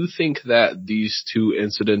Haiti. Do you think that these two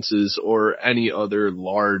incidences or any other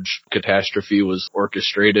large catastrophe was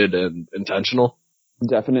orchestrated and intentional?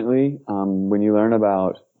 Definitely. When you learn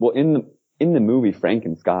about, well, in in the movie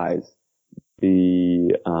Frankenskies,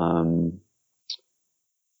 the,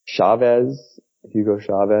 Hugo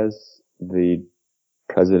Chavez, the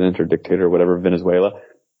president or dictator or whatever of Venezuela,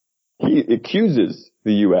 he accuses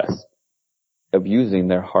the U.S. of using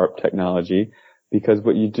their HAARP technology, because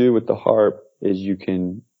what you do with the HAARP is you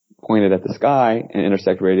can point it at the sky and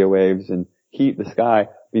intersect radio waves and heat the sky,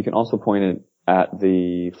 but you can also point it at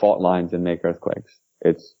the fault lines and make earthquakes.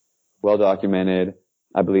 It's well documented.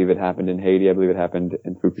 I believe it happened in Haiti. I believe it happened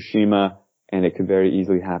in Fukushima, and it could very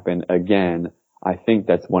easily happen again. I think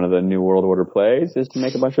that's one of the New World Order plays, is to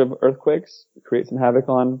make a bunch of earthquakes, create some havoc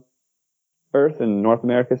on Earth and North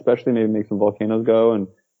America especially, maybe make some volcanoes go, and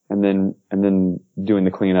then doing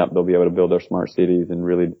the cleanup, they'll be able to build their smart cities and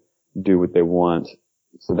really do what they want.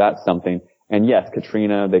 So that's something. And yes,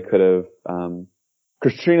 Katrina, they could have,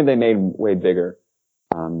 Katrina they made way bigger.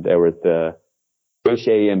 There was the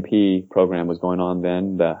HAMP program was going on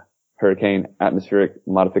then, the Hurricane Atmospheric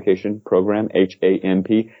Modification Program, HAMP.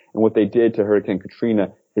 And what they did to Hurricane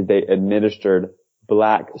Katrina is they administered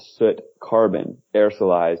black soot carbon,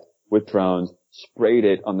 aerosolized with drones, sprayed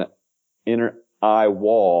it on the inner eye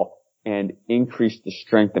wall, and increased the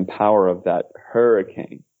strength and power of that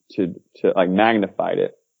hurricane to like magnified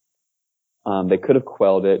it. They could have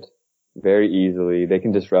quelled it very easily. They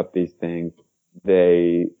can disrupt these things.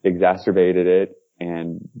 They exacerbated it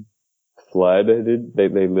and flooded.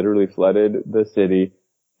 They literally flooded the city.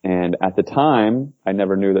 And at the time, I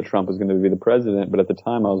never knew that Trump was going to be the president, but at the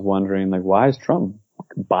time I was wondering, like, why is Trump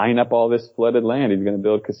buying up all this flooded land? He's going to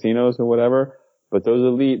build casinos or whatever. But those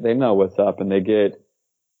elite, they know what's up, and they get,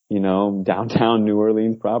 downtown New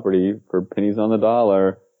Orleans property for pennies on the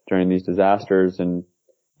dollar during these disasters. And,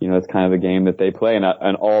 it's kind of the game that they play. And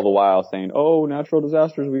all the while saying, oh, natural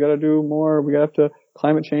disasters, we got to do more. We got to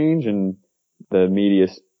climate change. And the media,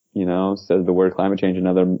 says the word climate change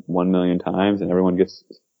another 1 million times, and everyone gets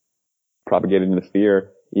propagated into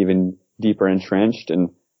fear, even deeper entrenched. And,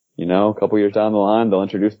 a couple years down the line, they'll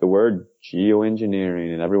introduce the word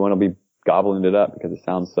geoengineering, and everyone will be gobbling it up because it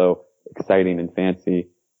sounds so exciting and fancy,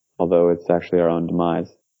 although it's actually our own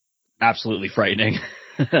demise. Absolutely frightening.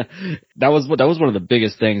 That was one of the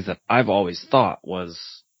biggest things that I've always thought was,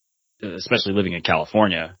 especially living in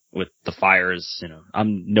California with the fires.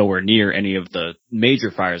 I'm nowhere near any of the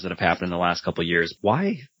major fires that have happened in the last couple of years.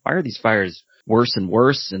 Why are these fires worse and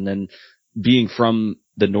worse? And then being from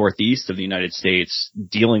the Northeast of the United States,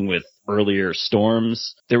 dealing with earlier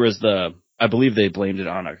storms, there was I believe they blamed it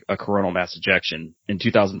on a coronal mass ejection. In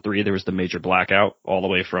 2003, there was the major blackout all the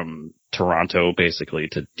way from Toronto basically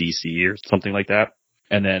to DC or something like that.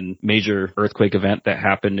 And then major earthquake event that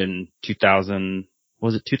happened in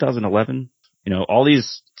 2011? All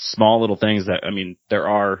these small little things that, there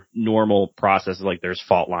are normal processes, like there's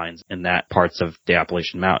fault lines in that parts of the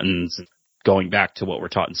Appalachian Mountains. Going back to what we're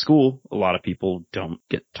taught in school, a lot of people don't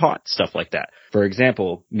get taught stuff like that. For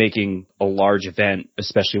example, making a large event,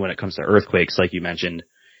 especially when it comes to earthquakes, like you mentioned,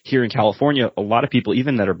 here in California, a lot of people,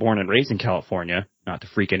 even that are born and raised in California, not to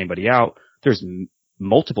freak anybody out, there's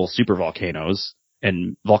multiple supervolcanoes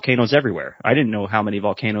and volcanoes everywhere. I didn't know how many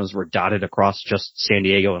volcanoes were dotted across just San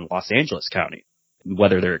Diego and Los Angeles County.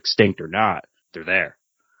 Whether they're extinct or not, they're there.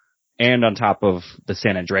 And on top of the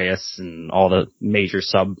San Andreas and all the major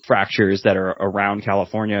sub-fractures that are around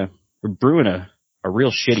California, we're brewing a real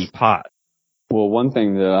shitty pot. Well, one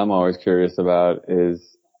thing that I'm always curious about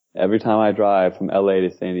is every time I drive from LA to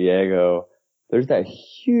San Diego, there's that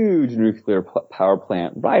huge nuclear power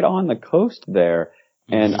plant right on the coast there.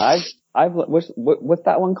 And what's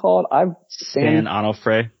that one called? San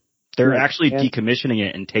Onofre. They're actually decommissioning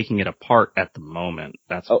it and taking it apart at the moment.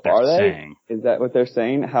 That's what they're saying. Is that what they're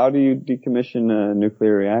saying? How do you decommission a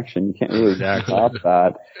nuclear reaction? You can't really stop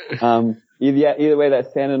that. Either way,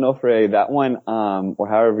 that San Onofre, that one, or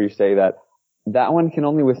however you say that one can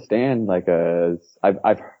only withstand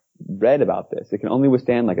I've read about this. It can only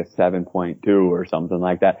withstand like a 7.2 or something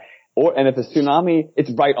like that. And if a tsunami,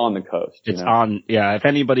 it's right on the coast. If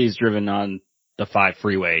anybody's driven on the 5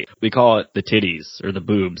 freeway, we call it the titties or the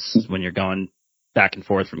boobs when you're going back and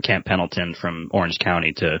forth from Camp Pendleton from Orange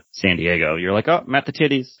County to San Diego. You're like, oh, I'm at the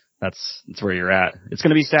titties. That's where you're at. It's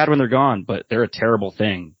going to be sad when they're gone, but they're a terrible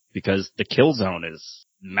thing because the kill zone is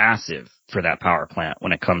massive for that power plant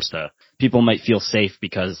when it comes to people might feel safe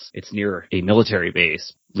because it's near a military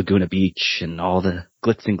base. Laguna Beach and all the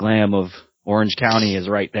glitz and glam of Orange County is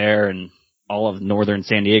right there, and all of northern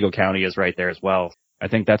San Diego County is right there as well. I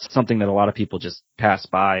think that's something that a lot of people just pass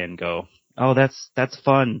by and go, oh, that's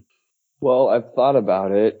fun. Well, I've thought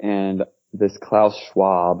about it, and this Klaus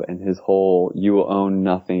Schwab and his whole, you will own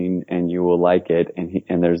nothing and you will like it,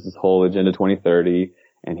 and there's this whole Agenda 2030,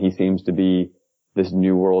 and he seems to be this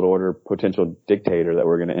new world order potential dictator that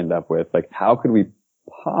we're going to end up with. Like, how could we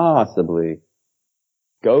possibly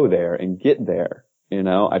go there and get there? You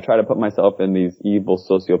know, I try to put myself in these evil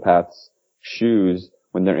sociopaths' shoes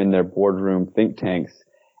when they're in their boardroom think tanks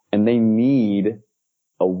and they need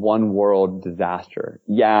a one world disaster.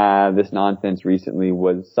 Yeah, this nonsense recently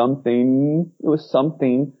was something,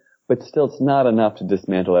 but still it's not enough to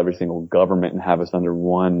dismantle every single government and have us under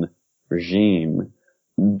one regime.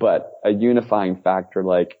 But a unifying factor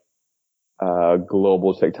like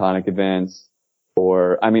global tectonic events,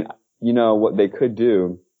 or, I mean, you know, what they could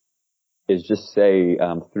do is just say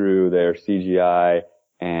through their CGI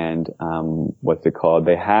and what's it called?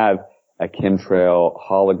 They have a chemtrail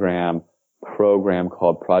hologram program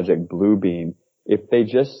called Project Bluebeam. If they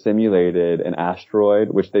just simulated an asteroid,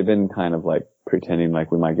 which they've been kind of like pretending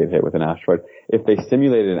like we might get hit with an asteroid, if they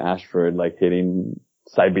simulated an asteroid like hitting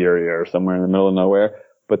Siberia or somewhere in the middle of nowhere,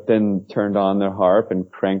 but then turned on their harp and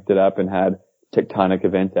cranked it up and had tectonic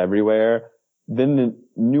events everywhere, then the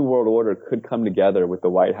New World Order could come together with the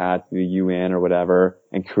White Hats, the UN or whatever,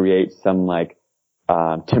 and create some like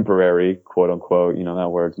temporary, quote unquote, you know, that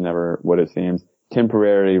word's never what it seems,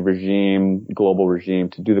 temporary regime, global regime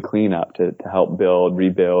to do the cleanup, to help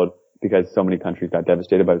rebuild, because so many countries got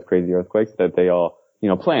devastated by these crazy earthquakes that they all, you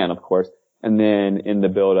know, plan, of course. And then in the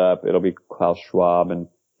build up, it'll be Klaus Schwab and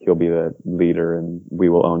he'll be the leader and we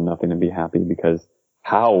will own nothing and be happy, because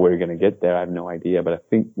how we're going to get there, I have no idea, but I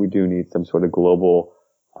think we do need some sort of global,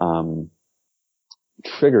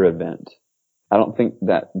 trigger event. I don't think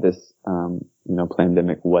that this, you know,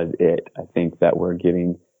 pandemic was it. I think that we're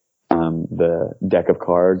getting, the deck of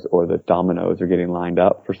cards or the dominoes are getting lined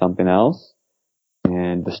up for something else,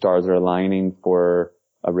 and the stars are aligning for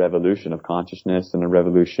a revolution of consciousness and a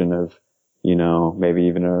revolution of, you know, maybe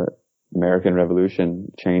even a American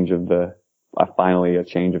Revolution, finally a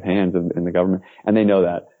change of hands in the government. And they know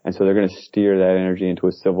that. And so they're going to steer that energy into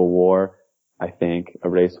a civil war, I think, a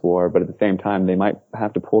race war. But at the same time, they might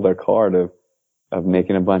have to pull their card of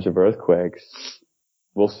making a bunch of earthquakes.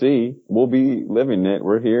 We'll see. We'll be living it.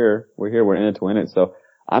 We're here. We're in it to win it. So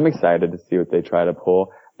I'm excited to see what they try to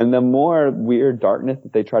pull. And the more weird darkness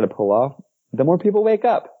that they try to pull off, the more people wake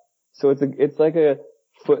up. So it's like a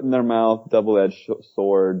foot in their mouth, double-edged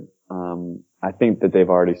sword. I think that they've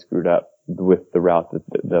already screwed up with the route that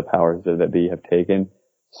the powers that be have taken.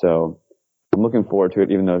 So I'm looking forward to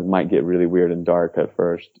it, even though it might get really weird and dark at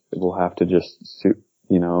first. We'll have to just,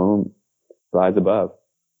 you know, rise above.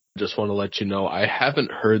 Just want to let you know, I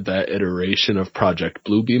haven't heard that iteration of Project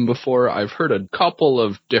Bluebeam before. I've heard a couple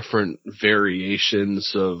of different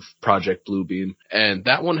variations of Project Bluebeam, and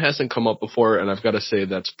that one hasn't come up before, and I've got to say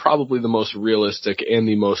that's probably the most realistic and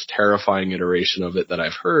the most terrifying iteration of it that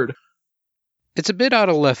I've heard. It's a bit out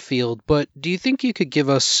of left field, but do you think you could give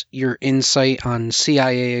us your insight on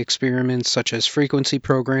CIA experiments such as frequency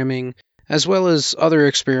programming, as well as other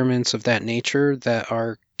experiments of that nature that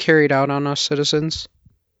are carried out on us citizens?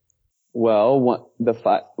 Well,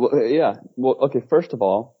 okay, first of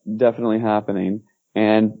all, definitely happening.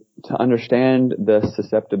 And to understand the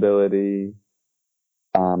susceptibility,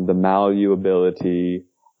 the malleability,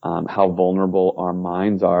 how vulnerable our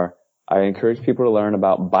minds are, I encourage people to learn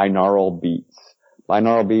about binaural beats.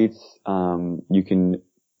 Binaural beats, you can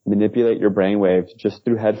manipulate your brainwaves just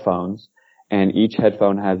through headphones, and each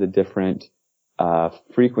headphone has a different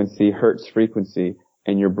frequency, hertz frequency,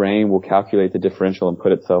 and your brain will calculate the differential and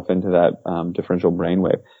put itself into that differential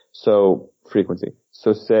brainwave. So frequency.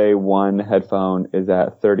 So say one headphone is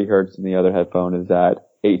at 30 hertz and the other headphone is at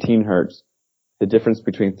 18 hertz. The difference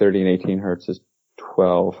between 30 and 18 hertz is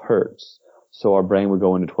 12 hertz. So our brain would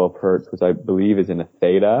go into 12 hertz, which I believe is in a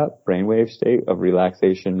theta brainwave state of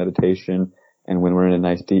relaxation, meditation, and when we're in a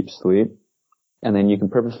nice deep sleep. And then you can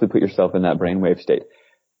purposely put yourself in that brainwave state.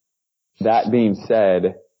 That being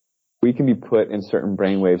said, we can be put in certain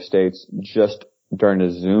brainwave states just during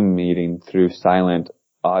a Zoom meeting through silent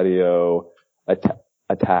audio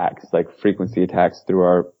attacks, like frequency attacks through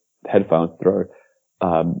our headphones, through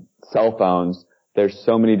our cell phones. There's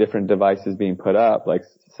so many different devices being put up, like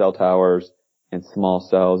cell towers and small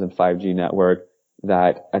cells and 5G network,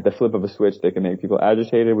 that at the flip of a switch, they can make people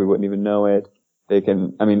agitated. We wouldn't even know it.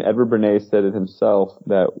 Edward Bernays said it himself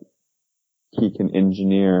that he can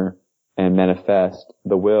engineer and manifest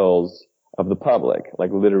the wills of the public,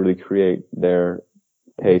 like literally create their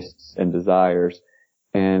tastes and desires.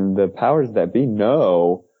 And the powers that be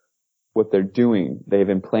know what they're doing. They've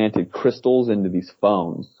implanted crystals into these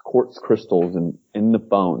phones, quartz crystals in the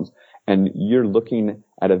phones. And you're looking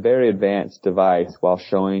at a very advanced device while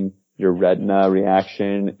showing your retina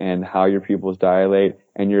reaction and how your pupils dilate.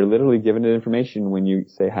 And you're literally given it information when you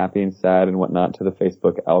say happy and sad and whatnot to the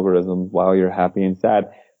Facebook algorithm while you're happy and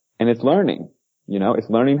sad. And it's learning, it's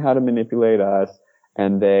learning how to manipulate us.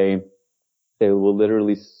 And they will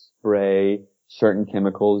literally spray certain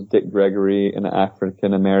chemicals. Dick Gregory, an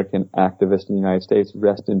African American activist in the United States,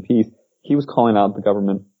 rest in peace, he was calling out the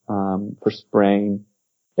government for spraying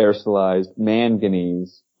aerosolized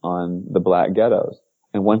manganese on the black ghettos.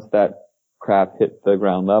 And once that crap hit the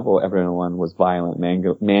ground level, everyone was violent.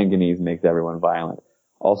 Manganese makes everyone violent.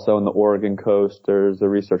 Also in the Oregon coast, there's a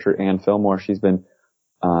researcher, Ann Fillmore. She's been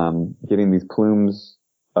getting these plumes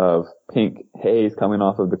of pink haze coming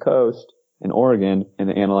off of the coast in Oregon and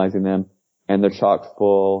analyzing them, and they're chock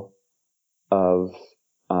full of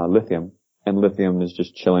lithium. And lithium is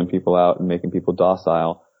just chilling people out and making people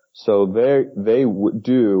docile. So they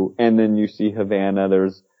do, and then you see Havana,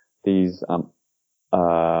 there's these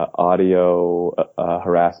audio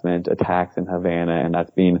harassment attacks in Havana, and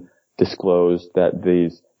that's being disclosed that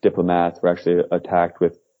these diplomats were actually attacked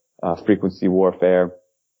with frequency warfare.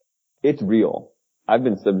 It's real. I've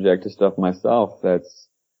been subject to stuff myself that's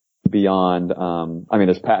beyond,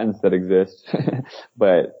 there's patents that exist,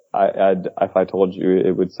 but if I told you,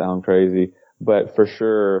 it would sound crazy. But for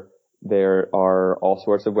sure, there are all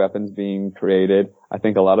sorts of weapons being created. I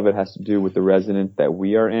think a lot of it has to do with the resonance that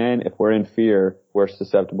we are in. If we're in fear, we're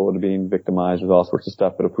susceptible to being victimized with all sorts of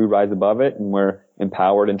stuff. But if we rise above it and we're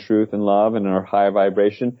empowered in truth and love and in our high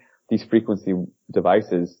vibration, these frequency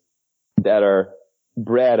devices that are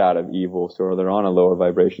bred out of evil, so they're on a lower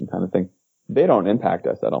vibration kind of thing, they don't impact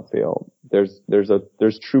us, I don't feel.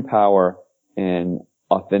 There's true power in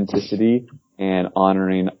authenticity and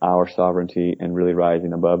honoring our sovereignty and really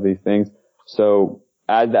rising above these things. So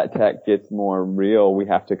as that tech gets more real, we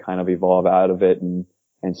have to kind of evolve out of it and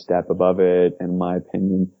step above it, in my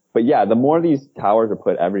opinion. But yeah, the more these towers are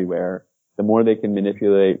put everywhere, the more they can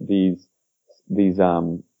manipulate these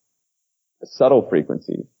subtle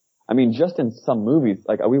frequencies. I mean, just in some movies,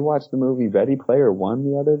 like we watched the movie Ready Player One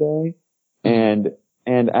the other day, and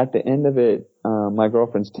at the end of it, my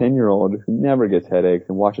girlfriend's 10-year-old, who never gets headaches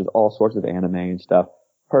and watches all sorts of anime and stuff,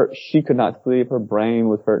 she could not sleep. Her brain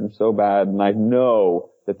was hurting so bad. And I know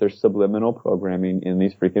that there's subliminal programming in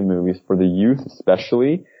these freaking movies for the youth,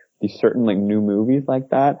 especially these certain like new movies like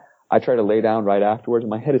that. I try to lay down right afterwards.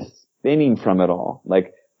 My head is spinning from it all.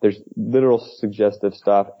 Like there's literal suggestive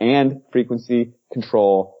stuff and frequency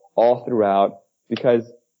control all throughout, because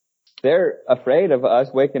they're afraid of us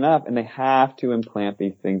waking up, and they have to implant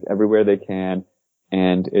these things everywhere they can.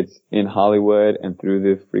 And it's in Hollywood and through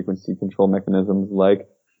the frequency control mechanisms like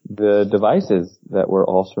the devices that we're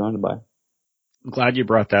all surrounded by. I'm glad you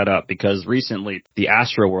brought that up, because recently the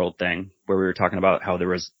Astroworld thing, where we were talking about how there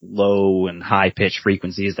was low and high pitch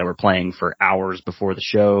frequencies that were playing for hours before the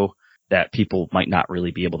show that people might not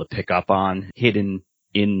really be able to pick up on, hidden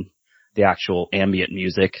in the actual ambient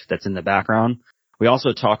music that's in the background. We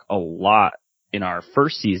also talk a lot in our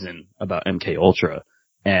first season about MK Ultra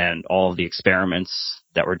and all of the experiments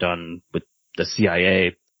that were done with the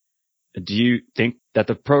CIA. Do you think that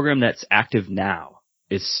the program that's active now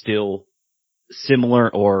is still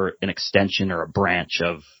similar or an extension or a branch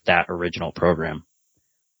of that original program?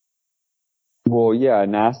 Well, yeah,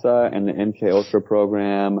 NASA and the MK Ultra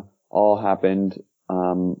program all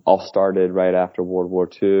started right after World War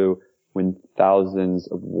II, when thousands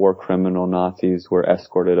of war criminal Nazis were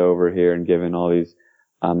escorted over here and given all these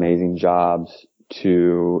amazing jobs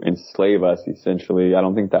to enslave us, essentially. I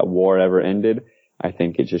don't think that war ever ended. I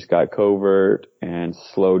think it just got covert and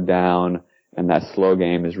slowed down, and that slow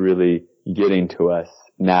game is really getting to us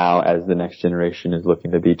now as the next generation is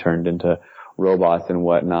looking to be turned into robots and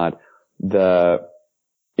whatnot. The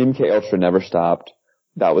MK Ultra never stopped.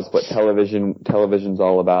 That was what television's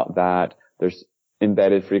all about. That there's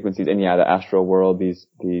embedded frequencies, and yeah, the astral world, these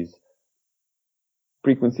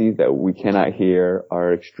frequencies that we cannot hear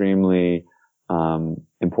are extremely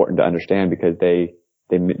important to understand, because they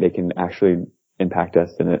can actually impact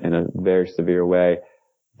us in a very severe way.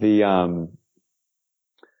 I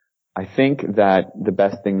think that the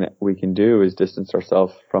best thing that we can do is distance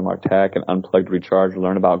ourselves from our tech and unplug, recharge,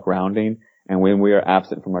 learn about grounding. And when we are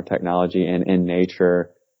absent from our technology and in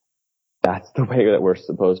nature, that's the way that we're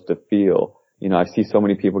supposed to feel. You know, I see so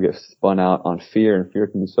many people get spun out on fear, and fear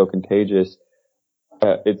can be so contagious.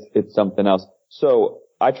 It's something else. So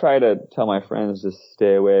I try to tell my friends to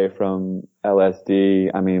stay away from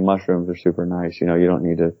LSD. I mean, mushrooms are super nice. You know, you don't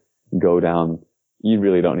need to you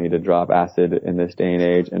really don't need to drop acid in this day and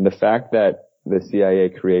age. And the fact that the CIA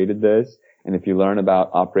created this, and if you learn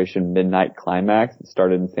about Operation Midnight Climax, it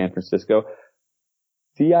started in San Francisco,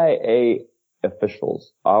 CIA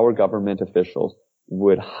officials, our government officials,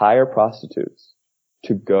 would hire prostitutes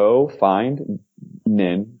to go find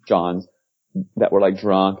men, Johns, that were like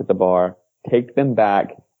drunk at the bar, take them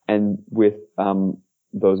back, and with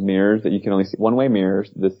those mirrors that you can only see, one-way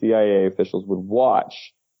mirrors, the CIA officials would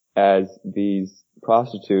watch as these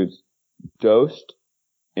prostitutes dosed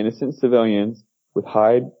innocent civilians with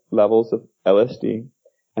high levels of LSD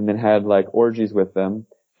and then had like orgies with them.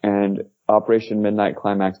 And Operation Midnight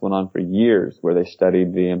Climax went on for years, where they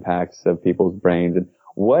studied the impacts of people's brains. And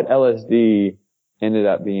what LSD ended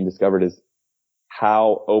up being discovered is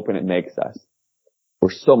how open it makes us.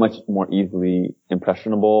 We're so much more easily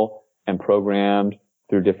impressionable and programmed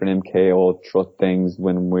through different MK Ultra things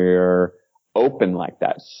when we're open like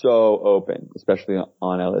that. So open, especially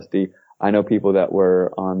on LSD. I know people that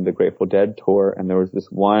were on the Grateful Dead tour, and there was this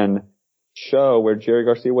one show where Jerry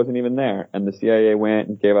Garcia wasn't even there, and the CIA went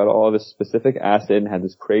and gave out all this specific acid and had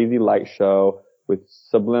this crazy light show with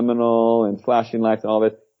subliminal and flashing lights and all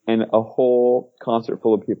this, and a whole concert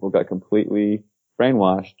full of people got completely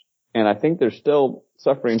brainwashed. And I think they're still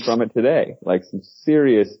suffering from it today, like some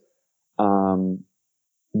serious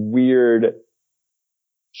weird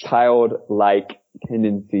childlike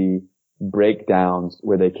tendency breakdowns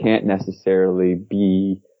where they can't necessarily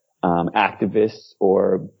be activists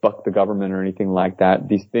or buck the government or anything like that.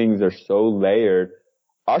 These things are so layered.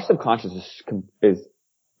 Our subconscious is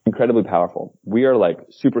incredibly powerful. We are like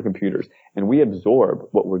supercomputers, and we absorb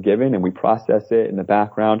what we're given and we process it in the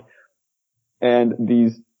background. And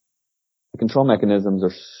these control mechanisms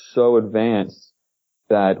are so advanced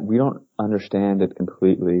that we don't understand it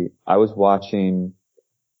completely. I was watching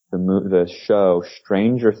the show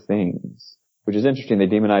Stranger Things, which is interesting. They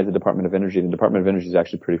demonize the Department of Energy. The Department of Energy is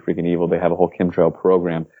actually pretty freaking evil. They have a whole chemtrail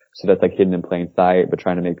program. So that's like hidden in plain sight, but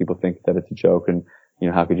trying to make people think that it's a joke. And,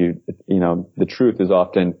 how could you, the truth is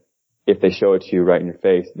often, if they show it to you right in your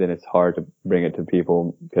face, then it's hard to bring it to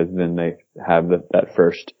people, because then they have that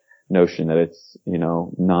first notion that it's,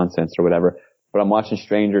 nonsense or whatever. But I'm watching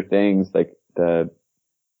Stranger Things, like the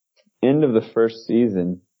end of the first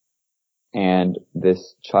season, and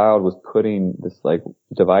this child was putting this like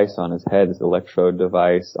device on his head, this electrode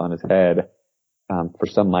device on his head, for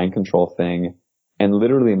some mind control thing. And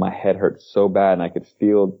literally my head hurt so bad, and I could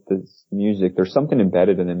feel this music. There's something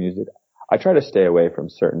embedded in the music. I try to stay away from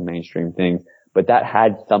certain mainstream things, but that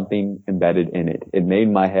had something embedded in it. It made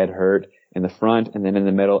my head hurt in the front and then in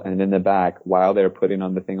the middle and in the back while they were putting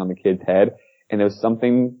on the thing on the kid's head. And there was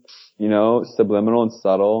something, subliminal and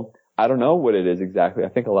subtle. I don't know what it is exactly. I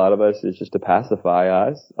think a lot of us is just to pacify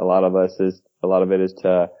us. A lot of it is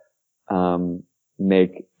to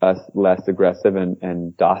make us less aggressive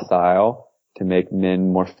and docile, to make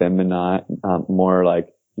men more feminine, more like,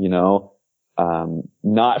 not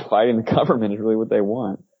fighting the government is really what they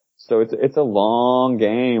want. So it's a long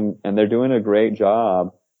game, and they're doing a great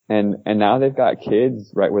job. And now they've got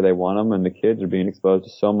kids right where they want them, and the kids are being exposed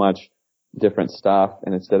to so much different stuff.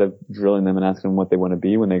 And instead of drilling them and asking them what they want to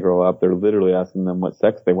be when they grow up, they're literally asking them what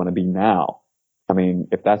sex they want to be now. I mean,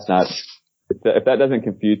 if that doesn't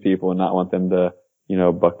confuse people and not want them to,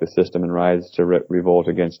 buck the system and rise to revolt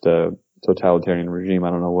against a totalitarian regime, I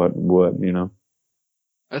don't know what would.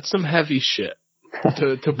 That's some heavy shit.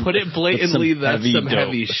 To put it blatantly, that's some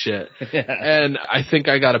heavy shit. And I think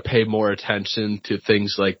I gotta pay more attention to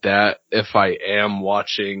things like that if I am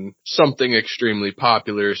watching something extremely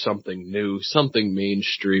popular, something new, something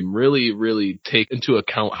mainstream. Really, really take into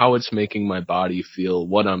account how it's making my body feel,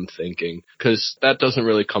 what I'm thinking. Cause that doesn't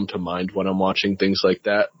really come to mind when I'm watching things like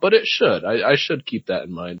that, but it should. I should keep that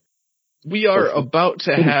in mind. We are about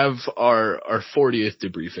to have our 40th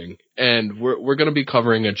debriefing, and we're going to be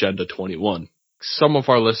covering Agenda 21. Some of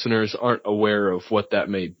our listeners aren't aware of what that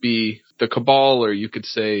may be. The Cabal, or you could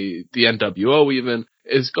say the NWO even,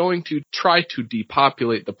 is going to try to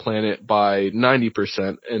depopulate the planet by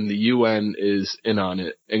 90%, and the UN is in on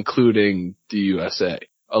it, including the USA,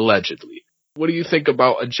 allegedly. What do you think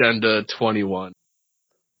about Agenda 21?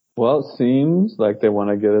 Well, it seems like they want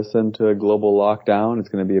to get us into a global lockdown. It's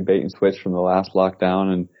going to be a bait and switch from the last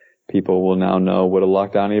lockdown, and people will now know what a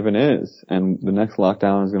lockdown even is. And the next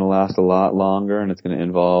lockdown is going to last a lot longer, and it's going to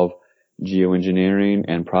involve geoengineering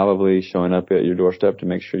and probably showing up at your doorstep to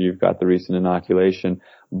make sure you've got the recent inoculation.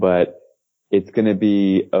 But it's going to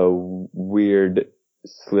be a weird,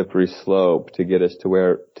 slippery slope to get us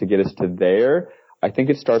to there. I think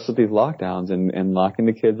it starts with these lockdowns and locking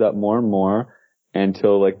the kids up more and more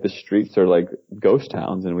until like the streets are like ghost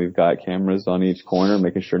towns, and we've got cameras on each corner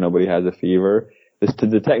making sure nobody has a fever.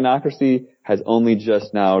 The technocracy has only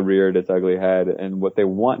just now reared its ugly head, and what they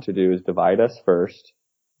want to do is divide us first.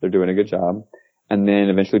 They're doing a good job. and then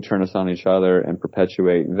eventually turn us on each other and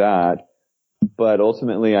perpetuate that. But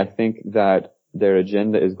ultimately, I think that their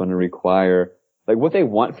agenda is going to require, like what they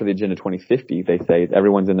want for the Agenda 2050, they say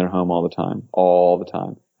everyone's in their home all the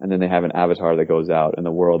time. And then they have an avatar that goes out in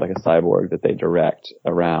the world like a cyborg that they direct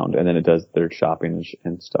around, and then it does their shopping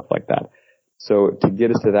and stuff like that. So to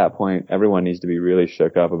get us to that point, everyone needs to be really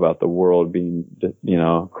shook up about the world being,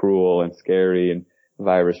 cruel and scary and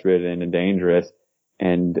virus ridden and dangerous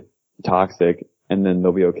and toxic. And then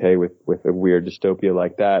they'll be okay with a weird dystopia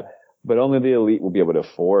like that. But only the elite will be able to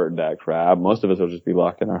afford that crap. Most of us will just be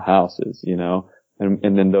locked in our houses,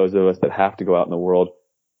 and then those of us that have to go out in the world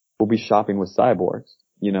will be shopping with cyborgs.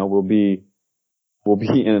 We'll be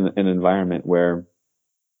in an environment where,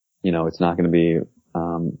 it's not going to be,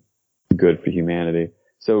 good for humanity.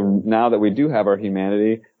 So now that we do have our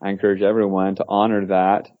humanity, I encourage everyone to honor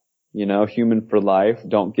that, human for life.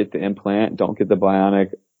 Don't get the implant. Don't get the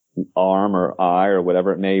bionic arm or eye or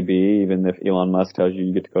whatever it may be, even if Elon Musk tells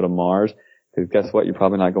you get to go to Mars. Because guess what? You're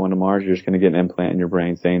probably not going to Mars. You're just going to get an implant in your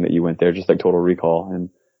brain saying that you went there, just like Total Recall and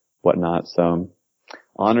whatnot. So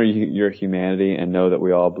honor your humanity and know that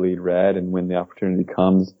we all bleed red. And when the opportunity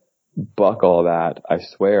comes, buck all that. I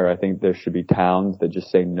swear, I think there should be towns that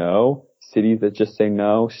just say no, cities that just say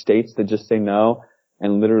no, states that just say no.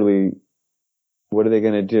 And literally, what are they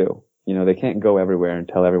going to do? They can't go everywhere and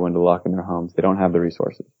tell everyone to lock in their homes. They don't have the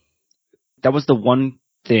resources. That was the one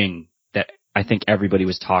thing that I think everybody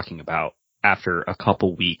was talking about after a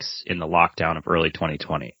couple weeks in the lockdown of early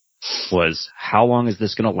 2020 was how long is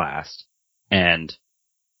this going to last? And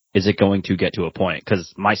is it going to get to a point?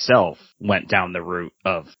 Because myself went down the route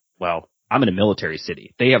of, well, I'm in a military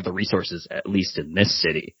city. They have the resources, at least in this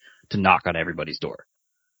city, to knock on everybody's door.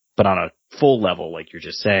 But on a full level, like you're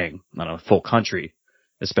just saying, on a full country,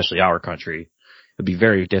 especially our country, it would be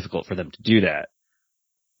very difficult for them to do that.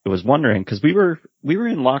 I was wondering, because we were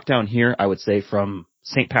in lockdown here, I would say from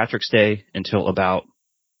St. Patrick's Day until about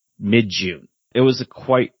mid-June. It was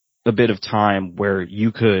quite a bit of time where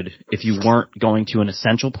you could, if you weren't going to an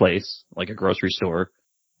essential place, like a grocery store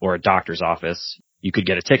or a doctor's office, you could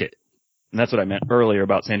get a ticket. And that's what I meant earlier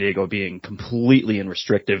about San Diego being completely in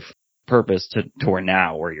restrictive purpose to where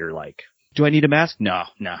now, where you're like, do I need a mask? No.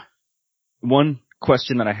 One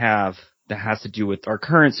question that I have that has to do with our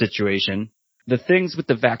current situation, the things with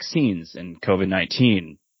the vaccines and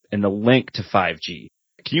COVID-19 and the link to 5G.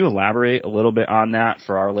 Can you elaborate a little bit on that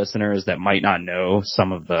for our listeners that might not know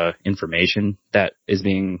some of the information that is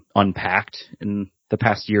being unpacked in the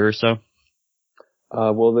past year or so?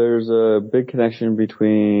 Well, there's a big connection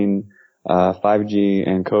between 5G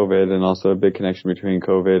and COVID, and also a big connection between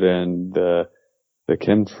COVID and the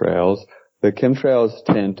chemtrails. The chemtrails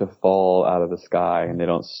tend to fall out of the sky, and they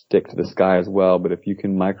don't stick to the sky as well, but if you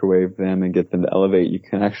can microwave them and get them to elevate, you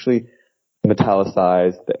can actually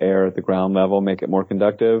metallicize the air at the ground level, make it more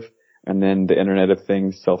conductive, and then the Internet of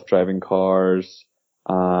Things, self-driving cars,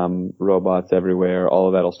 robots everywhere, all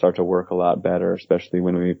of that will start to work a lot better, especially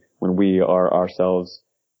when we are ourselves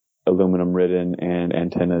aluminum ridden and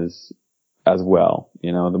antennas as well.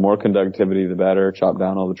 The more conductivity, the better. Chop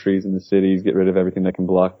down all the trees in the cities, get rid of everything that can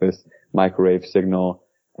block this microwave signal,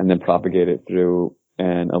 and then propagate it through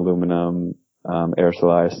an aluminum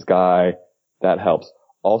aerosolized sky. That helps.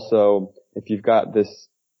 Also, if you've got this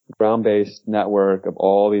ground-based network of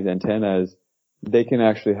all these antennas, they can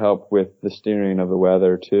actually help with the steering of the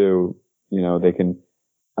weather too. They can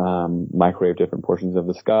microwave different portions of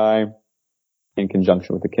the sky in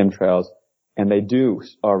conjunction with the chemtrails, and they do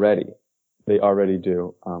already. They already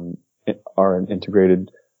do are an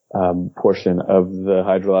integrated portion of the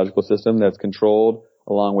hydrological system that's controlled,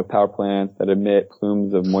 along with power plants that emit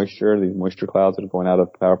plumes of moisture. These moisture clouds that are going out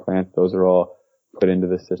of power plants, those are all put into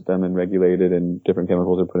the system and regulated, and different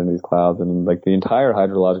chemicals are put into these clouds. And like the entire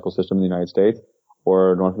hydrological system in the United States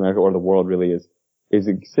or North America or the world really is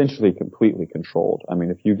essentially completely controlled. I mean,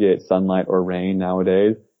 if you get sunlight or rain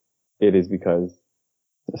nowadays, it is because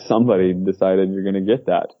somebody decided you're going to get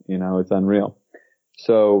that. It's unreal.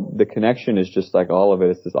 So the connection is just like all of it.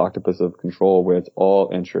 It's this octopus of control where it's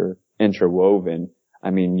all interwoven.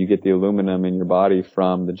 I mean, you get the aluminum in your body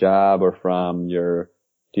from the job or from your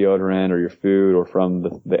deodorant or your food or from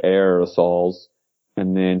the aerosols.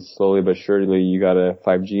 And then slowly but surely you got a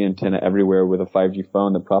 5G antenna everywhere with a 5G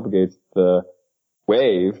phone that propagates the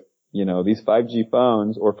wave. These 5G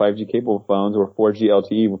phones or 5G capable phones or 4G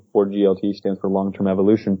LTE, 4G LTE stands for long-term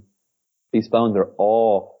evolution. These phones are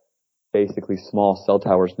all basically small cell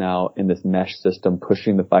towers now in this mesh system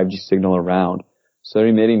pushing the 5G signal around. So they're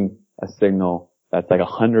emitting a signal that's like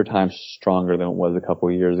 100 times stronger than it was a couple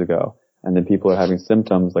of years ago. And then people are having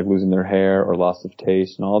symptoms like losing their hair or loss of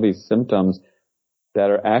taste, and all these symptoms that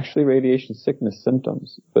are actually radiation sickness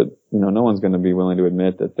symptoms. But, no one's going to be willing to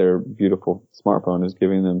admit that their beautiful smartphone is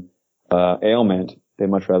giving them ailment. They'd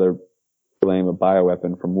much rather blame a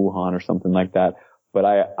bioweapon from Wuhan or something like that. But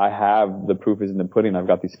I have, the proof is in the pudding. I've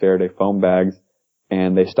got these Faraday foam bags,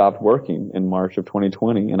 and they stopped working in March of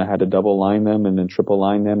 2020, and I had to double line them and then triple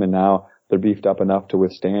line them, and now they're beefed up enough to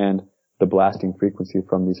withstand the blasting frequency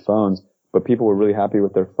from these phones. But people were really happy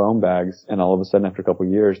with their foam bags, and all of a sudden, after a couple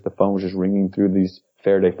of years, the phone was just ringing through these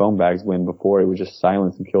Faraday foam bags, when before it would just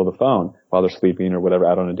silence and kill the phone while they're sleeping or whatever,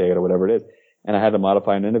 out on a date or whatever it is. And I had to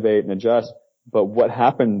modify and innovate and adjust. But what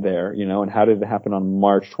happened there, and how did it happen on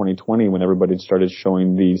March 2020 when everybody started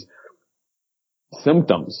showing these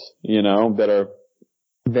symptoms, that are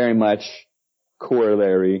very much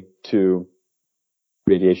corollary to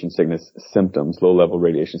radiation sickness symptoms, low-level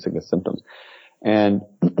radiation sickness symptoms. And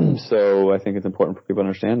so I think it's important for people to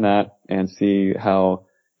understand that and see how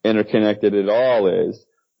interconnected it all is.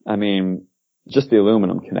 I mean, just the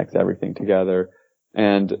aluminum connects everything together.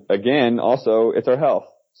 And again, also, it's our health.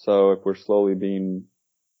 So if we're slowly being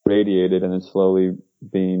radiated and then slowly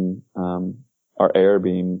being, our air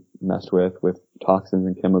being messed with toxins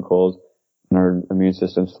and chemicals, and our immune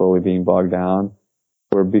system slowly being bogged down,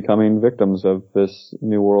 we're becoming victims of this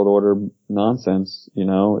New World Order nonsense.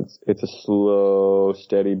 It's a slow,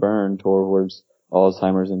 steady burn towards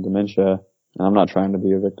Alzheimer's and dementia. And I'm not trying to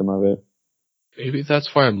be a victim of it. Maybe that's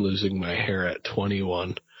why I'm losing my hair at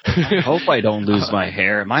 21. I hope I don't lose my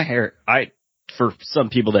hair. For some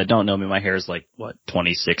people that don't know me, my hair is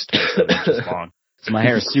 26, 27 inches long. So my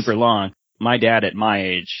hair is super long. My dad at my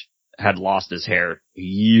age had lost his hair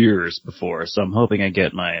years before, so I'm hoping I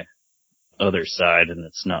get my other side and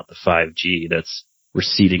it's not the 5G that's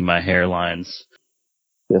receding my hairlines.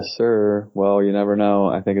 Yes, sir. Well, you never know.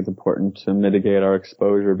 I think it's important to mitigate our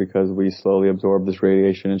exposure because we slowly absorb this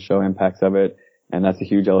radiation and show impacts of it. And that's a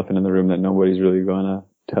huge elephant in the room that nobody's really going to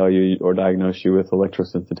tell you or diagnose you with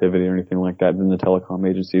electrosensitivity or anything like that. Then the telecom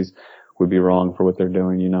agencies would be wrong for what they're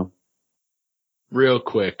doing, Real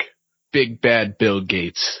quick, big bad Bill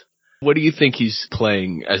Gates. What do you think he's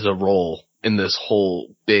playing as a role in this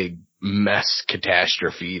whole big mess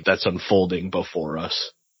catastrophe that's unfolding before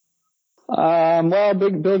us? Well,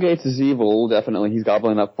 Bill Gates is evil, definitely. He's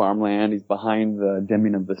gobbling up farmland. He's behind the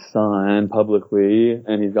dimming of the sun publicly,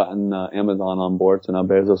 and he's gotten Amazon on board, so now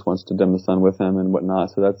Bezos wants to dim the sun with him and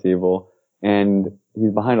whatnot, so that's evil. And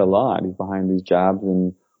he's behind a lot. He's behind these jabs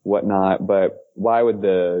and whatnot, but why would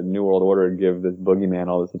the New World Order give this boogeyman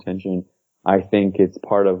all this attention? I think it's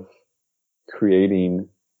part of creating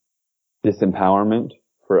disempowerment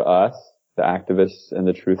for us, the activists and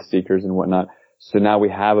the truth seekers and whatnot. So now we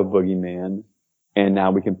have a boogeyman, and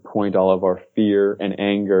now we can point all of our fear and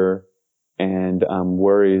anger and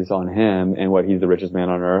worries on him and what he's the richest man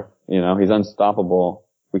on earth. He's unstoppable.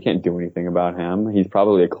 We can't do anything about him. He's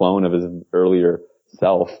probably a clone of his earlier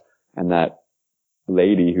self, and that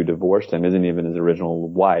lady who divorced him isn't even his original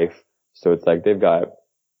wife. So it's like they've got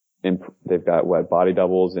what, body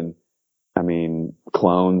doubles and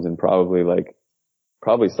clones and probably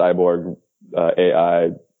cyborg AI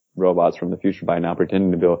robots from the future by now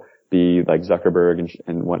pretending to be like Zuckerberg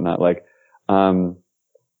and whatnot. The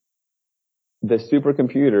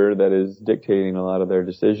supercomputer that is dictating a lot of their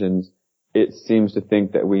decisions, it seems to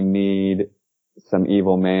think that we need some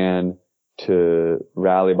evil man to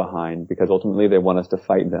rally behind because ultimately they want us to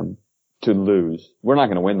fight them, to lose. We're not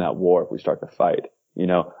going to win that war if we start to fight,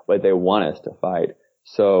 but they want us to fight.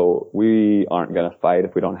 So we aren't going to fight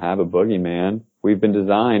if we don't have a boogeyman. We've been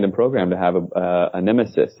designed and programmed to have a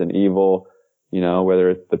nemesis, an evil, whether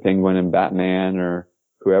it's the Penguin and Batman or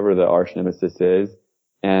whoever the arch nemesis is.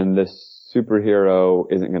 And the superhero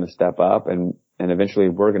isn't going to step up, and eventually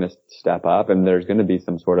we're going to step up, and there's going to be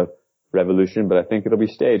some sort of revolution, but I think it'll be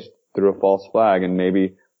staged through a false flag, and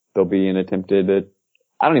maybe there'll be an attempted,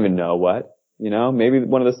 I don't even know what, maybe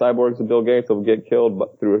one of the cyborgs of Bill Gates will get killed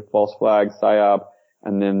through a false flag, psyop,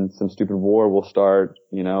 and then some stupid war will start,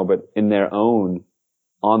 but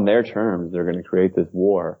on their terms, they're going to create this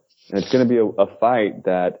war. And it's going to be a fight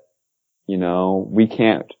that, we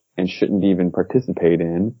can't and shouldn't even participate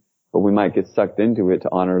in, but we might get sucked into it to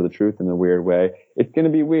honor the truth in a weird way. It's going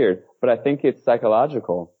to be weird, but I think it's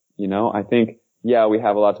psychological. I think, yeah, we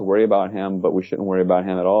have a lot to worry about him, but we shouldn't worry about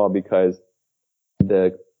him at all because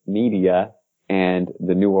the media and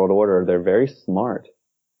the New World Order, they're very smart.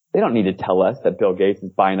 They don't need to tell us that Bill Gates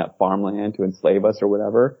is buying up farmland to enslave us or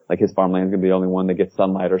whatever. Like his farmland is going to be the only one that gets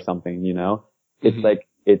sunlight or something, It's like,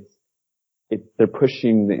 they're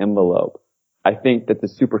pushing the envelope. I think that the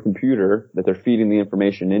supercomputer that they're feeding the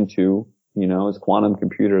information into, his quantum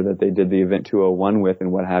computer that they did the Event 201 with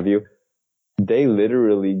and what have you, they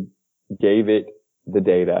literally gave it the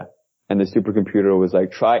data, and the supercomputer was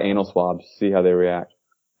like, try anal swabs, see how they react.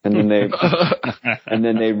 And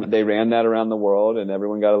then they ran that around the world, and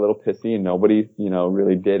everyone got a little pissy, and nobody,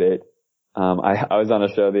 really did it. I was on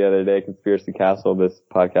a show the other day, Conspiracy Castle, this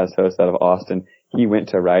podcast host out of Austin. He went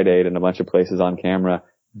to Rite Aid and a bunch of places on camera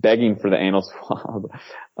begging for the anal swab,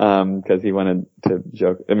 cause he wanted to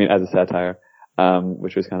joke, as a satire,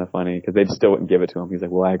 which was kind of funny, cause they still wouldn't give it to him. He's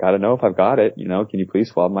like, well, I gotta know if I've got it, can you please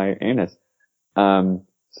swab my anus?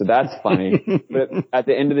 So that's funny. But at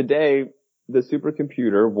the end of the day, the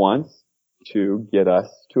supercomputer wants to get us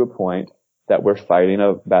to a point that we're fighting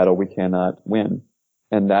a battle we cannot win.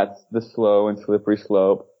 And that's the slow and slippery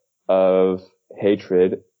slope of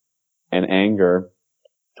hatred and anger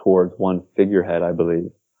towards one figurehead, I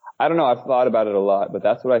believe. I don't know, I've thought about it a lot, but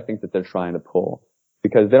that's what I think that they're trying to pull.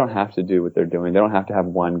 Because they don't have to do what they're doing. They don't have to have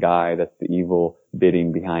one guy that's the evil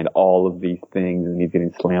bidding behind all of these things, and he's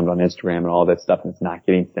getting slammed on Instagram and all that stuff, and it's not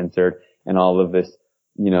getting censored, and all of this,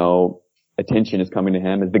 attention is coming to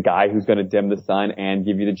him as the guy who's going to dim the sun and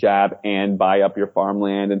give you the jab and buy up your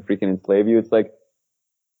farmland and freaking enslave you. It's like,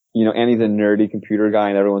 and he's a nerdy computer guy,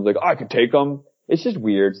 and everyone's like, I could take him. It's just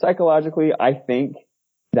weird. Psychologically, I think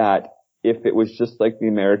that if it was just like the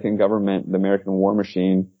American government, the American war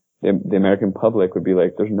machine, the American public would be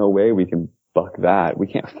like, there's no way we can buck that. We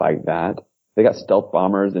can't fight that. They got stealth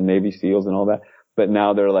bombers and Navy SEALs and all that. But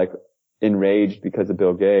now they're like enraged because of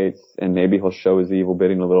Bill Gates, and maybe he'll show his evil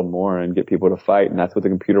bidding a little more and get people to fight. And that's what the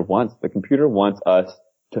computer wants. The computer wants us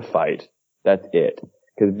to fight. That's it.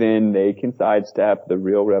 Because then they can sidestep the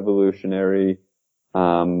real revolutionary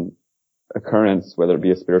occurrence, whether it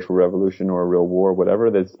be a spiritual revolution or a real war,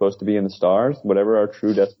 whatever that's supposed to be in the stars, whatever our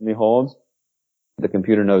true destiny holds. The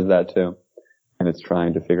computer knows that too. And it's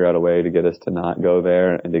trying to figure out a way to get us to not go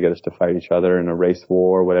there and to get us to fight each other in a race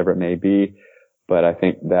war, whatever it may be. But I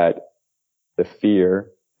think that the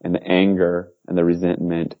fear and the anger and the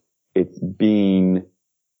resentment, it's being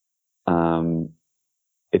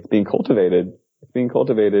cultivated. It's being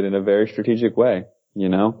cultivated in a very strategic way,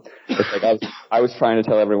 It's like I was trying to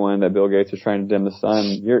tell everyone that Bill Gates was trying to dim the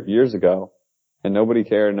sun years ago, and nobody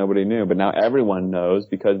cared, nobody knew. But now everyone knows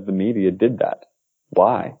because the media did that.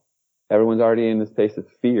 Why? Everyone's already in this space of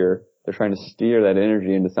fear. They're trying to steer that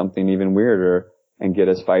energy into something even weirder and get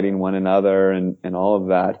us fighting one another and all of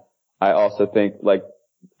that. I also think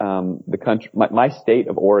the country, my state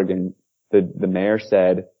of Oregon, the mayor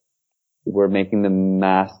said, we're making the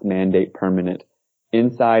mask mandate permanent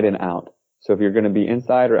inside and out. So if you're going to be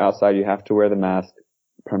inside or outside, you have to wear the mask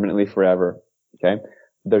permanently forever. Okay.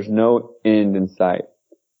 There's no end in sight.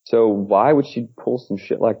 So why would she pull some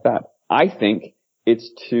shit like that? I think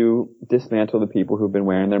it's to dismantle the people who've been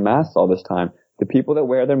wearing their masks all this time. The people that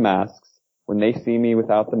wear their masks, when they see me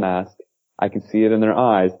without the mask, I can see it in their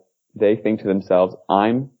eyes. They think to themselves,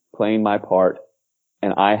 I'm playing my part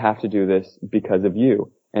and I have to do this because of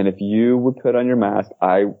you. And if you would put on your mask,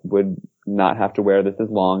 I would not have to wear this as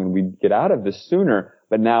long and we'd get out of this sooner.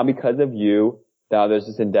 But now because of you, now there's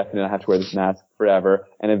this indefinite, I have to wear this mask forever.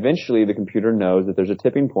 And eventually the computer knows that there's a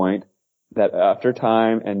tipping point that after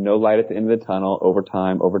time and no light at the end of the tunnel, over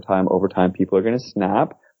time, people are going to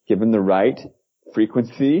snap, given the right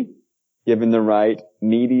frequency, given the right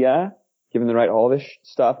media, given the right all this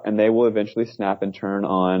stuff, and they will eventually snap and turn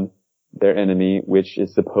on their enemy, which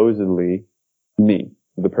is supposedly me,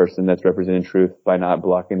 the person that's representing truth by not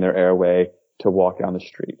blocking their airway to walk down the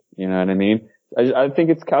street. You know what I mean? I think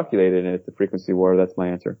it's calculated and it's a frequency war. That's my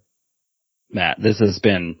answer. Matt, this has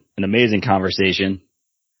been an amazing conversation.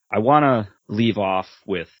 I want to leave off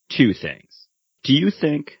with two things. Do you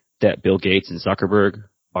think that Bill Gates and Zuckerberg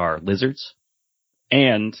are lizards?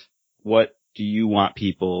 And what do you want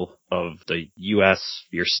people of the U.S.,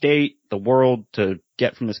 your state, the world to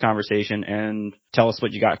get from this conversation? And tell us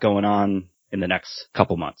what you got going on in the next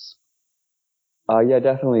couple months. Yeah,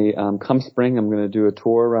 definitely. Come spring, I'm going to do a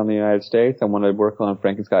tour around the United States. I want to work on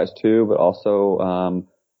Frankenskies too, but also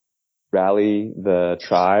rally the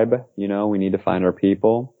tribe. You know, we need to find our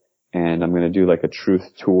people. And I'm going to do like a truth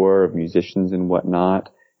tour of musicians and whatnot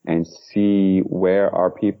and see where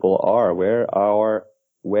our people are. Where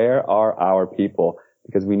are our people?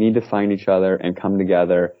 Because we need to find each other and come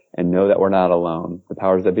together and know that we're not alone. The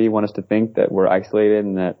powers that be want us to think that we're isolated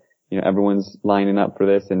and that, you know, everyone's lining up for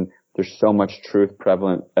this, and there's so much truth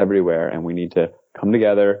prevalent everywhere, and we need to come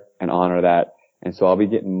together and honor that. And so I'll be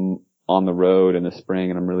getting on the road in the spring,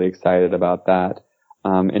 and I'm really excited about that.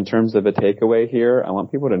 In terms of a takeaway here, I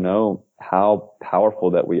want people to know how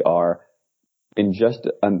powerful that we are. In just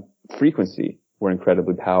a frequency, we're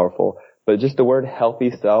incredibly powerful. But just the word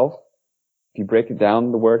healthy self, if you break it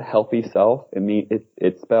down, the word healthy self,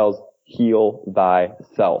 it spells heal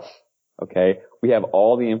thyself. Okay? We have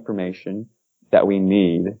all the information that we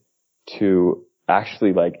need to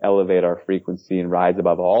actually like elevate our frequency and rise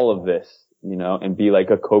above all of this, you know, and be like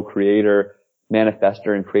a co-creator,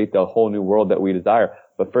 manifester, and create the whole new world that we desire.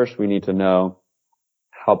 But first we need to know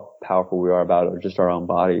how powerful we are about it, just our own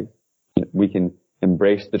bodies. We can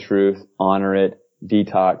embrace the truth, honor it,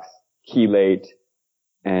 detox, chelate,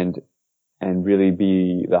 and really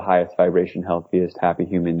be the highest vibration, healthiest, happy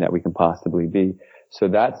human that we can possibly be. So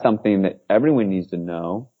that's something that everyone needs to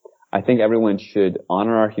know. I think everyone should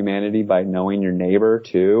honor our humanity by knowing your neighbor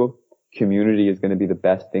too. Community is going to be the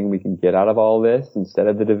best thing we can get out of all this. Instead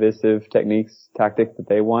of the divisive tactics that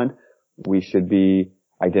they want, we should be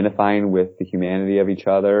identifying with the humanity of each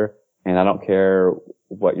other. And I don't care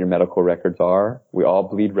what your medical records are. We all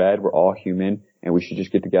bleed red. We're all human, and we should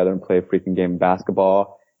just get together and play a freaking game of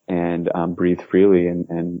basketball and breathe freely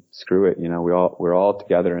and screw it. You know, we're all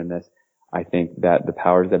together in this. I think that the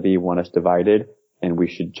powers that be want us divided, and we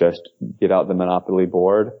should just get out the Monopoly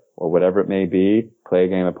board or whatever it may be, play a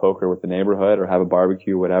game of poker with the neighborhood or have a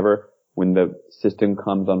barbecue, whatever. When the system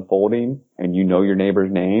comes unfolding and you know your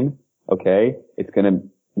neighbor's name, okay, it's going to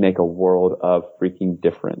make a world of freaking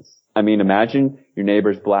difference. I mean, imagine your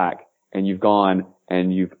neighbor's black and you've gone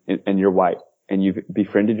and you're white and you've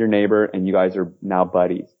befriended your neighbor and you guys are now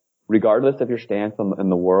buddies. Regardless of your stance in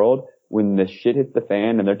the world, when the shit hits the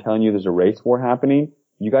fan and they're telling you there's a race war happening,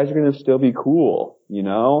 you guys are going to still be cool, you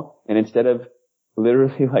know? And instead of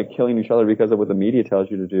literally like killing each other because of what the media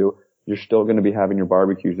tells you to do, you're still going to be having your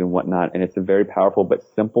barbecues and whatnot. And it's a very powerful but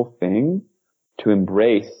simple thing to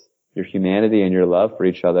embrace your humanity and your love for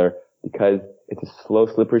each other, because it's a slow,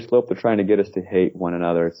 slippery slope. They're trying to get us to hate one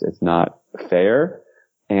another. It's not fair,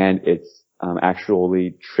 and it's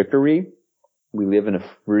actually trickery. We live in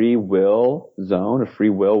a free will zone, a free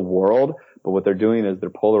will world, but what they're doing is they're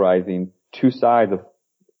polarizing two sides of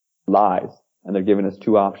lies, and they're giving us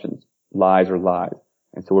two options, lies or lies.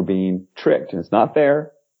 And so we're being tricked, and it's not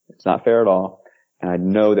fair. It's not fair at all. And I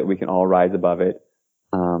know that we can all rise above it.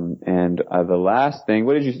 And the last thing,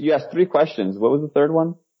 you asked 3 questions. What was the third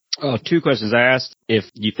one? Oh, 2 questions. I asked if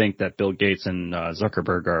you think that Bill Gates and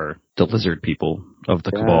Zuckerberg are the lizard people of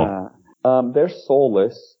the cabal. They're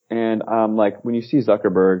soulless. And, like when you see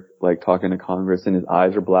Zuckerberg, like talking to Congress and his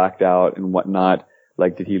eyes are blacked out and whatnot,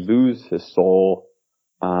 like did he lose his soul?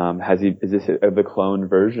 Is this the cloned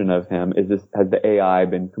version of him? Has the AI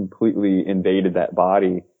been completely invaded that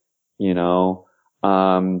body? You know,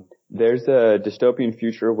 there's a dystopian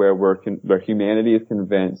future where humanity is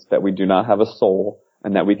convinced that we do not have a soul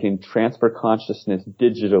and that we can transfer consciousness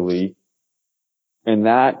digitally. And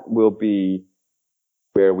that will be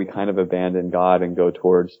where we kind of abandon God and go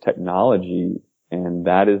towards technology. And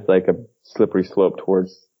that is like a slippery slope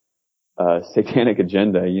towards a satanic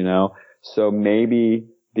agenda, you know? So maybe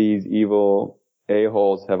these evil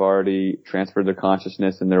a-holes have already transferred their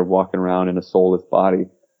consciousness and they're walking around in a soulless body.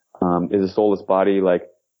 Is a soulless body like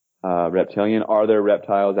reptilian? Are there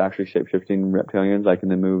reptiles actually shape-shifting reptilians like in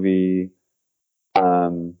the movie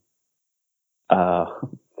what's the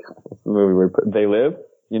movie where They Live?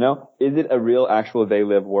 You know, is it a real actual They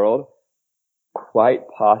Live world? Quite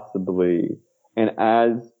possibly. And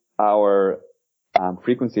as our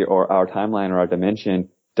frequency or our timeline or our dimension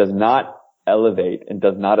does not elevate and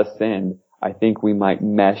does not ascend, I think we might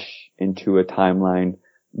mesh into a timeline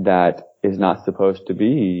that is not supposed to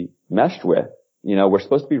be meshed with. You know, we're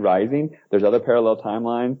supposed to be rising. There's other parallel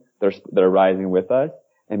timelines that are rising with us.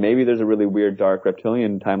 And maybe there's a really weird, dark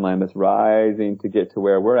reptilian timeline that's rising to get to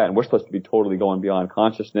where we're at. And we're supposed to be totally going beyond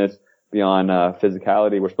consciousness, beyond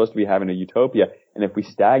physicality. We're supposed to be having a utopia. And if we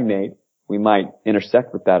stagnate, we might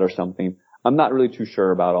intersect with that or something. I'm not really too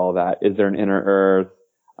sure about all that. Is there an inner earth?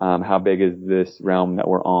 How big is this realm that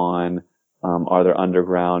we're on? Are there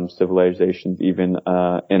underground civilizations, even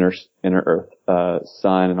inner earth,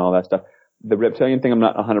 sun and all that stuff? The reptilian thing I'm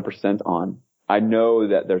not 100% on. I know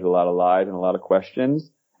that there's a lot of lies and a lot of questions,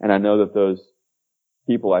 and I know that those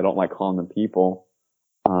people, I don't like calling them people,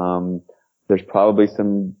 there's probably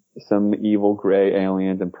some evil gray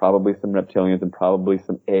aliens and probably some reptilians and probably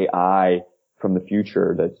some AI from the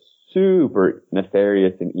future that's super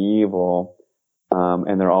nefarious and evil,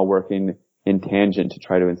 and they're all working in tangent to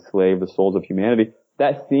try to enslave the souls of humanity.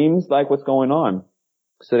 That seems like what's going on.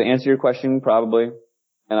 So to answer your question, probably.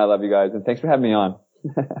 And I love you guys, and thanks for having me on.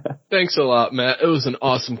 Thanks a lot, Matt. It was an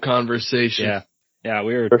awesome conversation. Yeah,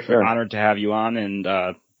 we were honored to have you on,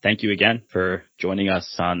 and thank you again for joining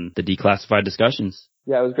us on the Declassified Discussions.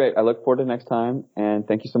 Yeah, it was great. I look forward to next time, and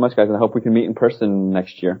thank you so much, guys, and I hope we can meet in person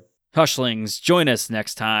next year. Hushlings, join us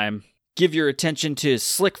next time Give your attention to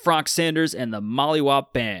Slick Frank Sanders and the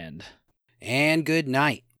Mollywop Band. And good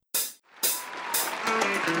night.